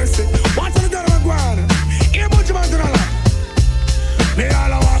His mercy, watch the girl of a guan. Here put your man to the left. Me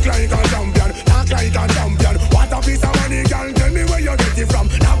all a walk like a champion, talk like a champion. What a piece of money, girl, tell me where you get it from.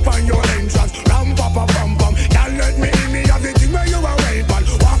 Knock on your entrance, ram pa pa pam pam. Girl, let me in, me have the thing where you are waiting.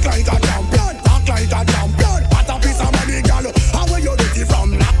 Walk like a champion, talk like a champion. What a piece of money, girl, how where you get it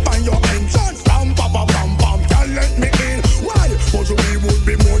from? Knock on your entrance, ram pa pa pam pam. Girl, let me in. Why? But we would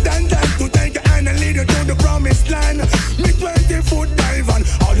be more than that to take your hand and lead you to the promised land. Me 20-foot dive and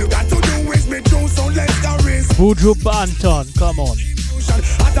all you got to do is be true, so let's go risk. Buju Banton, come on.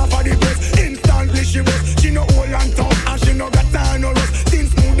 At her body press, instantly she was. She no old and tough, and she no got time no rust.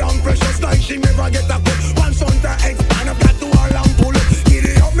 Things smooth and precious like she never get a cut. One son to expand up, got to her and pull up. Get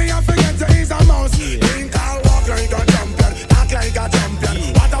it up, me and forget to ease a mouse. Think I'll walk like a champion, act like a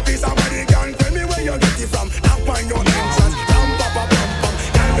champion. What a piece of body, girl, tell me where you get it from. Knock on your entrance, ram pa pa pam pam.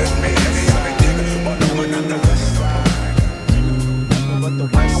 Can't let me in the everything, but no one on the west side. But the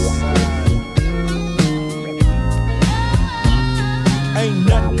west side. Ain't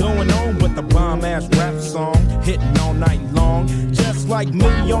nothing going on but the bomb-ass rap song hitting all night long. Just like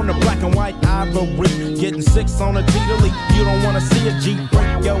me on the black and white ivory, getting 6 on a T to leap. You don't wanna see a G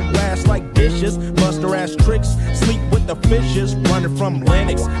break your ass like dishes, bust her ass tricks, sleep with the fishes, running from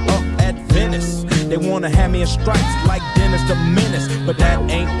Lennox up at Venice. They wanna have me in stripes like Dennis the Menace, but that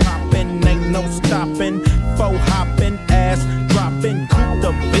ain't poppin', ain't no stopping. Faux hopping, ass dropping, Coupe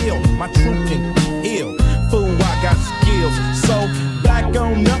de Ville, my truth can ill. Fool, I got skills, so back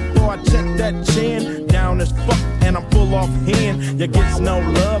on up, boy, I check that chin. Down as fuck, and I'm full off hand. You get no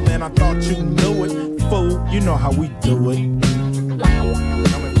love, and I thought you knew it. Fool, you know how we do it.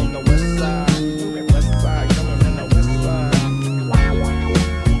 Coming from the west side, west side, coming from the west side.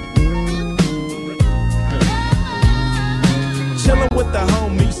 Chillin' with the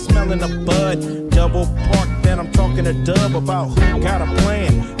homies, smelling a bud. Double park, then I'm talking to Dub about who got a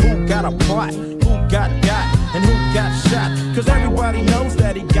plan, who got a plot, who got, and who got shot. Cause everybody knows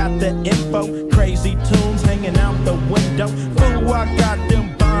that he got the info. Crazy tunes hanging out the window. Fool, I got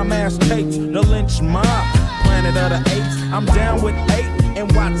them bomb-ass tapes. The lynch mob, Planet of the Apes. I'm down with 8,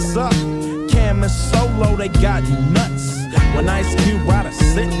 and what's up? Cam and Solo, they got nuts. When Ice Cube write a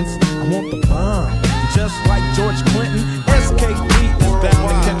sentence, I want the bomb. Just like George Clinton, SKD is bound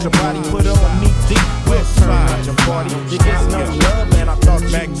to catch a body, put on knee deep. We'll turn out your party. You get no love, man, I thought you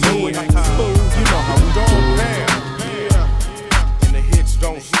knew it. Fool, you know how we don't down. And the hits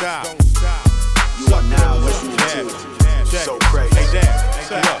don't stop. You are now listening to So Crazy. Hey, Dad,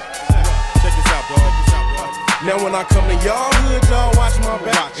 hey, look. Check this out, dog. Now when I come to y'all hood, y'all watch my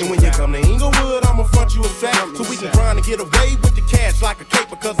back. And when you come to Inglewood, I'ma front you a sack. So we can grind and get away with the cash like a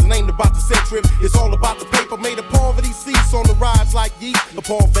caper. Cause it ain't about the set trip, it's all about the paper. Made of poverty seats on the rides like yeast. The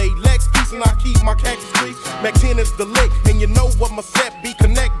Parvay Lex piece and I keep my cactus trees. Mac 10 is the lick, and you know what my set be.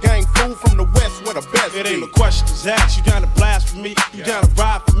 Connect gang fool from the west where the best It be. ain't a question to ask. You gotta blast for me, you gotta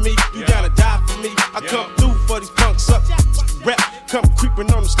ride for me, you gotta die for me. I come through for these punks up. Rap, come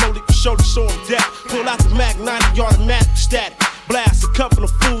creeping on them slowly for show to show them death. Pull out the Mac 90 automatic static. Blast a couple of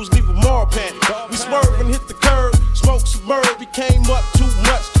fools, leave them all panic. We swerve and hit the curb, smoke suburb. We came up too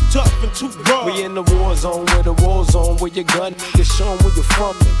much, too tough and too raw. We in the war zone, where the war zone, where your gun nigga show 'em where you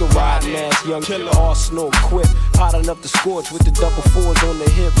from. Nigga riding ass, young killer, arsenal equipped, hot enough to scorch with the double fours on the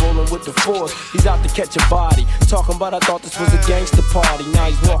hip, rolling with the force. He's out to catch a body, talking about I thought this was a gangster party. Now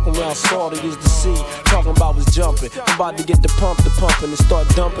he's walking around salty as the sea, talking about was jumping. I'm about to get the pumping and start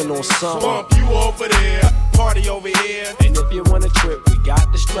dumping on something. Bump you over there, party over here. And if you want a trip, we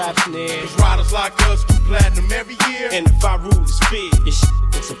got the straps near. Cause riders like us do platinum every year. And if I rule is fear, your shit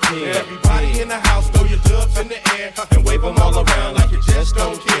disappear. Everybody in the house, throw your dubs in the air and wave them all around like you just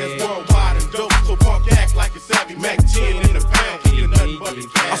don't care. It's worldwide and dope, so punk act like it's savvy. Mac 10 in the pound, keep nothing but the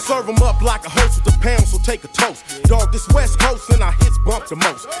cash. I serve them up like a host with the pound, so take a toast. Dog, this West Coast and our hits bump the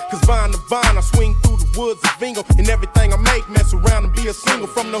most. Cause vine to vine, I swing through the woods of Vingo. And everything I make, mess around and be a single.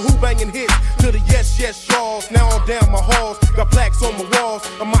 From the who banging hits to the yes, y'alls. Now I'm down my halls, got plaques on my walls.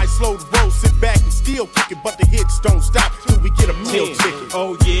 I might slow the road, sit back and still kick it, but the hits don't stop till we get a meal ticket.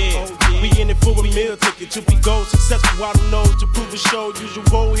 Oh yeah, we in it for a meal ticket. To be gold successful, I don't know, to prove a show.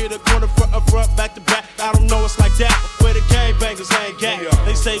 Usual, hit a corner, front, up, front, back to back. I don't know, it's like that, where the gangbangers hang gang.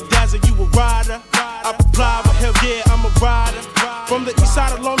 They say, Dazza, you a rider? I reply, well, hell yeah, I'm a rider. From the east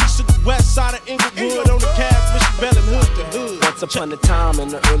side of Long Beach to the west side of Inglewood, on the cast, Mission Bell and Hood to Hood. Once upon a time in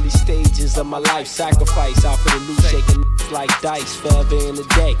the early stages of my life, sacrifice out for the loot, shaking like dice forever in the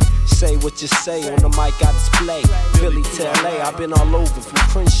day. Say what you say on the mic, I display. Philly to LA, I've been all over, from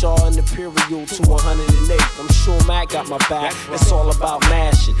Crenshaw and Imperial to 108. I'm sure Mac got my back. It's all about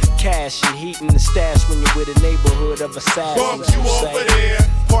mashing, cash and heating the stash when you're with a neighborhood of assassins. Bump you over there,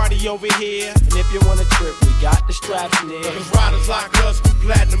 party over here. And if you want a trip, we got the straps near. Cause riders like us do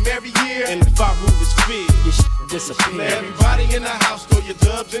platinum every year. And if I rule is fear, your shit disappear. Everybody in the house, throw your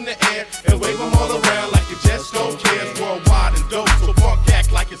dubs in the air and wave them all around like you just don't care. It's worldwide and dope, so punk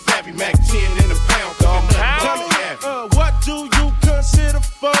act like it's savvy. Mac 10 in the pound, what do you consider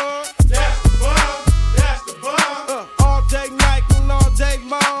fun? That's the fun, that's the fun. All day night and all day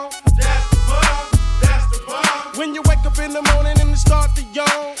long. That's the fun, that's the fun. When you wake up in the morning and start to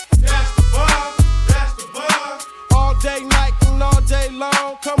yawn. That's the fun, that's the fun. All day night and all day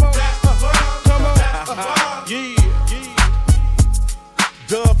long. Come on, that's the fun, come on, that's the fun. Yeah.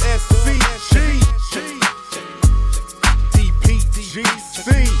 Dub SCG, DPGC.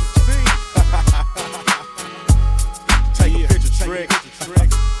 Take a picture trick.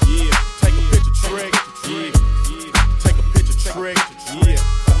 Yeah. Take a picture trick. Yeah. Take a picture trick. Yeah.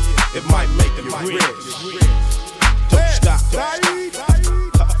 It might make you rich. Don't stop.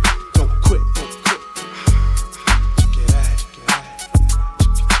 Don't quit. Get at it.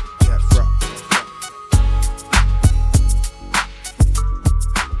 Get from.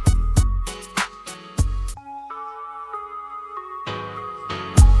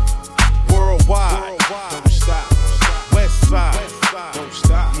 Worldwide. Don't stop. West side. Don't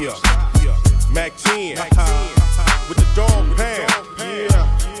stop. Yeah. Mac 10. With the dog pound.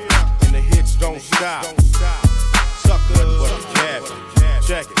 Yeah. And the hits don't stop. Sucker. But the cabbage.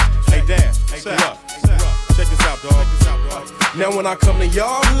 when I come to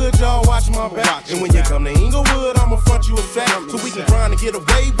y'all hood, y'all watch my back. And when you come to Inglewood, I'ma front you a sack. So we can grind and get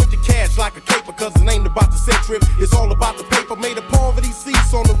away with the cash like a caper. Cause it ain't about the set trip, it's all about the paper. Made a poverty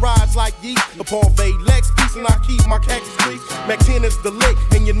cease on the rise like yeast. The Parvey Lex piece and I keep my cactus creep. Mac 10 is the lick,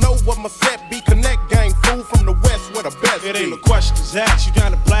 and you know what my set be. Connect gang fool from the west where the best It be. ain't no questions asked. You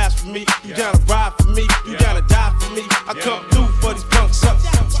gotta blast for me, you gotta ride for me, you gotta die for me. I come through for these punks up.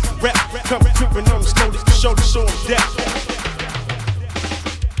 Rap, come tripping on the slowly, show them death.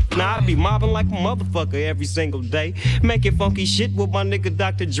 Now I be mobbing like a motherfucker every single day, making funky shit with my nigga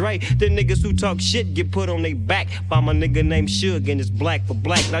Dr. Dre. The niggas who talk shit get put on they back by my nigga named Suge, and it's black for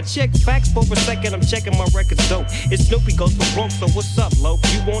black. Now check facts for a second, I'm checking my records dope. It's Snoopy goes for broke, so what's up, low?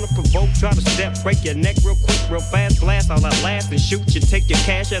 You wanna provoke, try to step, break your neck real quick, real fast, blast all I last and shoot you. Take your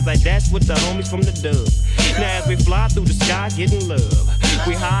cash as I dash with the homies from the dub. Now as we fly through the sky, getting love.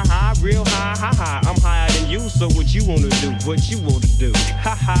 We high, real high, high. I'm higher than you, so what you wanna do? What you wanna do?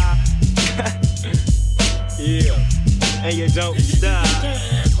 Ha ha. Yeah, and you don't stop.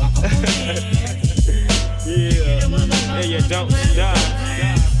 Yeah, and you don't stop.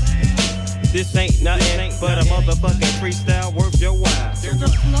 This ain't nothing but a motherfucking freestyle worth your while.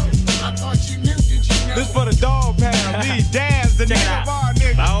 This for the dog pound, these dads, the nigga bar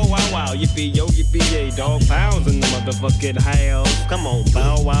nigga. Bow wow wow, yippee yo, yippee yay, dog pounds in the motherfucking house. Come on,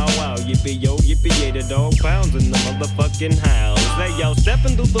 bow wow wow, yippee yo, yippee yay, the dog pounds in the motherfucking house. Hey yo,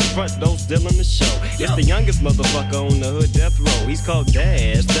 stepping through the front door, still in the show. It's the youngest motherfucker on the hood death row. He's called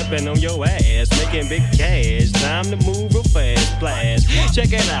Dad, stepping on your ass, making big cash. Time to move real fast, blast.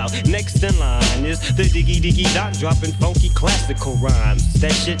 Check it out, next in line is the diggy doc, dropping funky classical rhymes.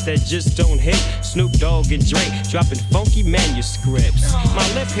 That shit that just don't hit. Snoop Dogg and Dre dropping funky manuscripts. My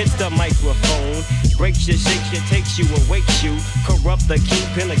lip hits the microphone, breaks you, shakes you, takes you and wakes you. Corrupt the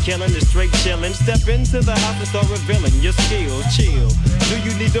kingpin of killing, the straight chillin'. Step into the house and start revealing your skills. Chill. Do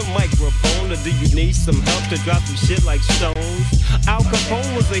you need a microphone or do you need some help to drop some shit like stones? Al Capone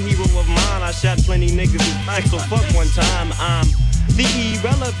was a hero of mine. I shot plenty niggas who died, so fuck one time. I'm the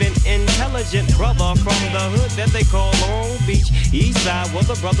irrelevant, intelligent brother from the hood that they call Long Beach. East side where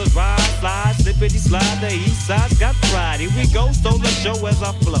the brothers ride, slide, slippity slide. The east side's got pride. Here we go, solo show as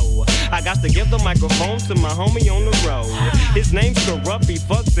I flow. I got to give the microphone to my homie on the road. His name's Corrupt, he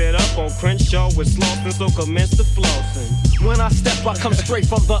fucks it up on Crenshaw with Slauson, so commence the flossing. When I step, I come straight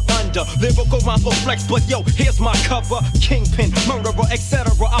from the under. Lyrical rhymes will flex, but yo, here's my cover. Kingpin, murderer,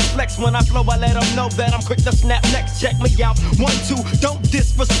 etc. I flex when I flow, I let them know that I'm quick to snap next. Check me out, 1, 2, don't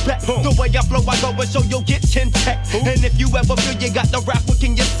disrespect. The way I flow, I go and show you'll get 10 tech. And if you ever feel you got the rap, what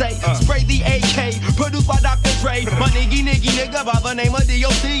can you say? Spray the AK, produced by Dr. Dre. My nigga by the name of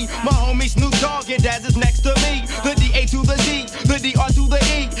D.O.C. My homie Snoop Dogg and Daz is next to me. The D.A. to the D, the D.R. to the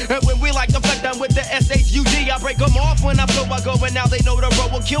E. And when we like to flex down with the S.H.U.D, I break them off when I flow, I go, and now they know the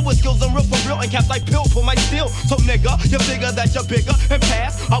road will kill with skills and real for real. And caps like pill for my steel. So nigga, you figure that you're bigger and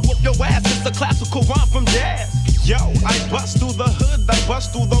pass. I whoop your ass, it's a classical rhyme from Daz. Yo, I bust through the hood, I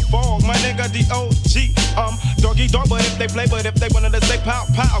bust through the fog. My nigga D.O.G. Doggy dog, but if they play, but if they wanted to say pow,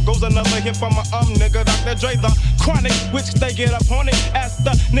 pow, goes another hit from my nigga Dr. Dre, the chronic, which they get up on it. As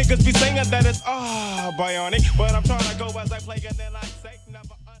the niggas be singing that it's bionic. But I'm trying to go as I play and then I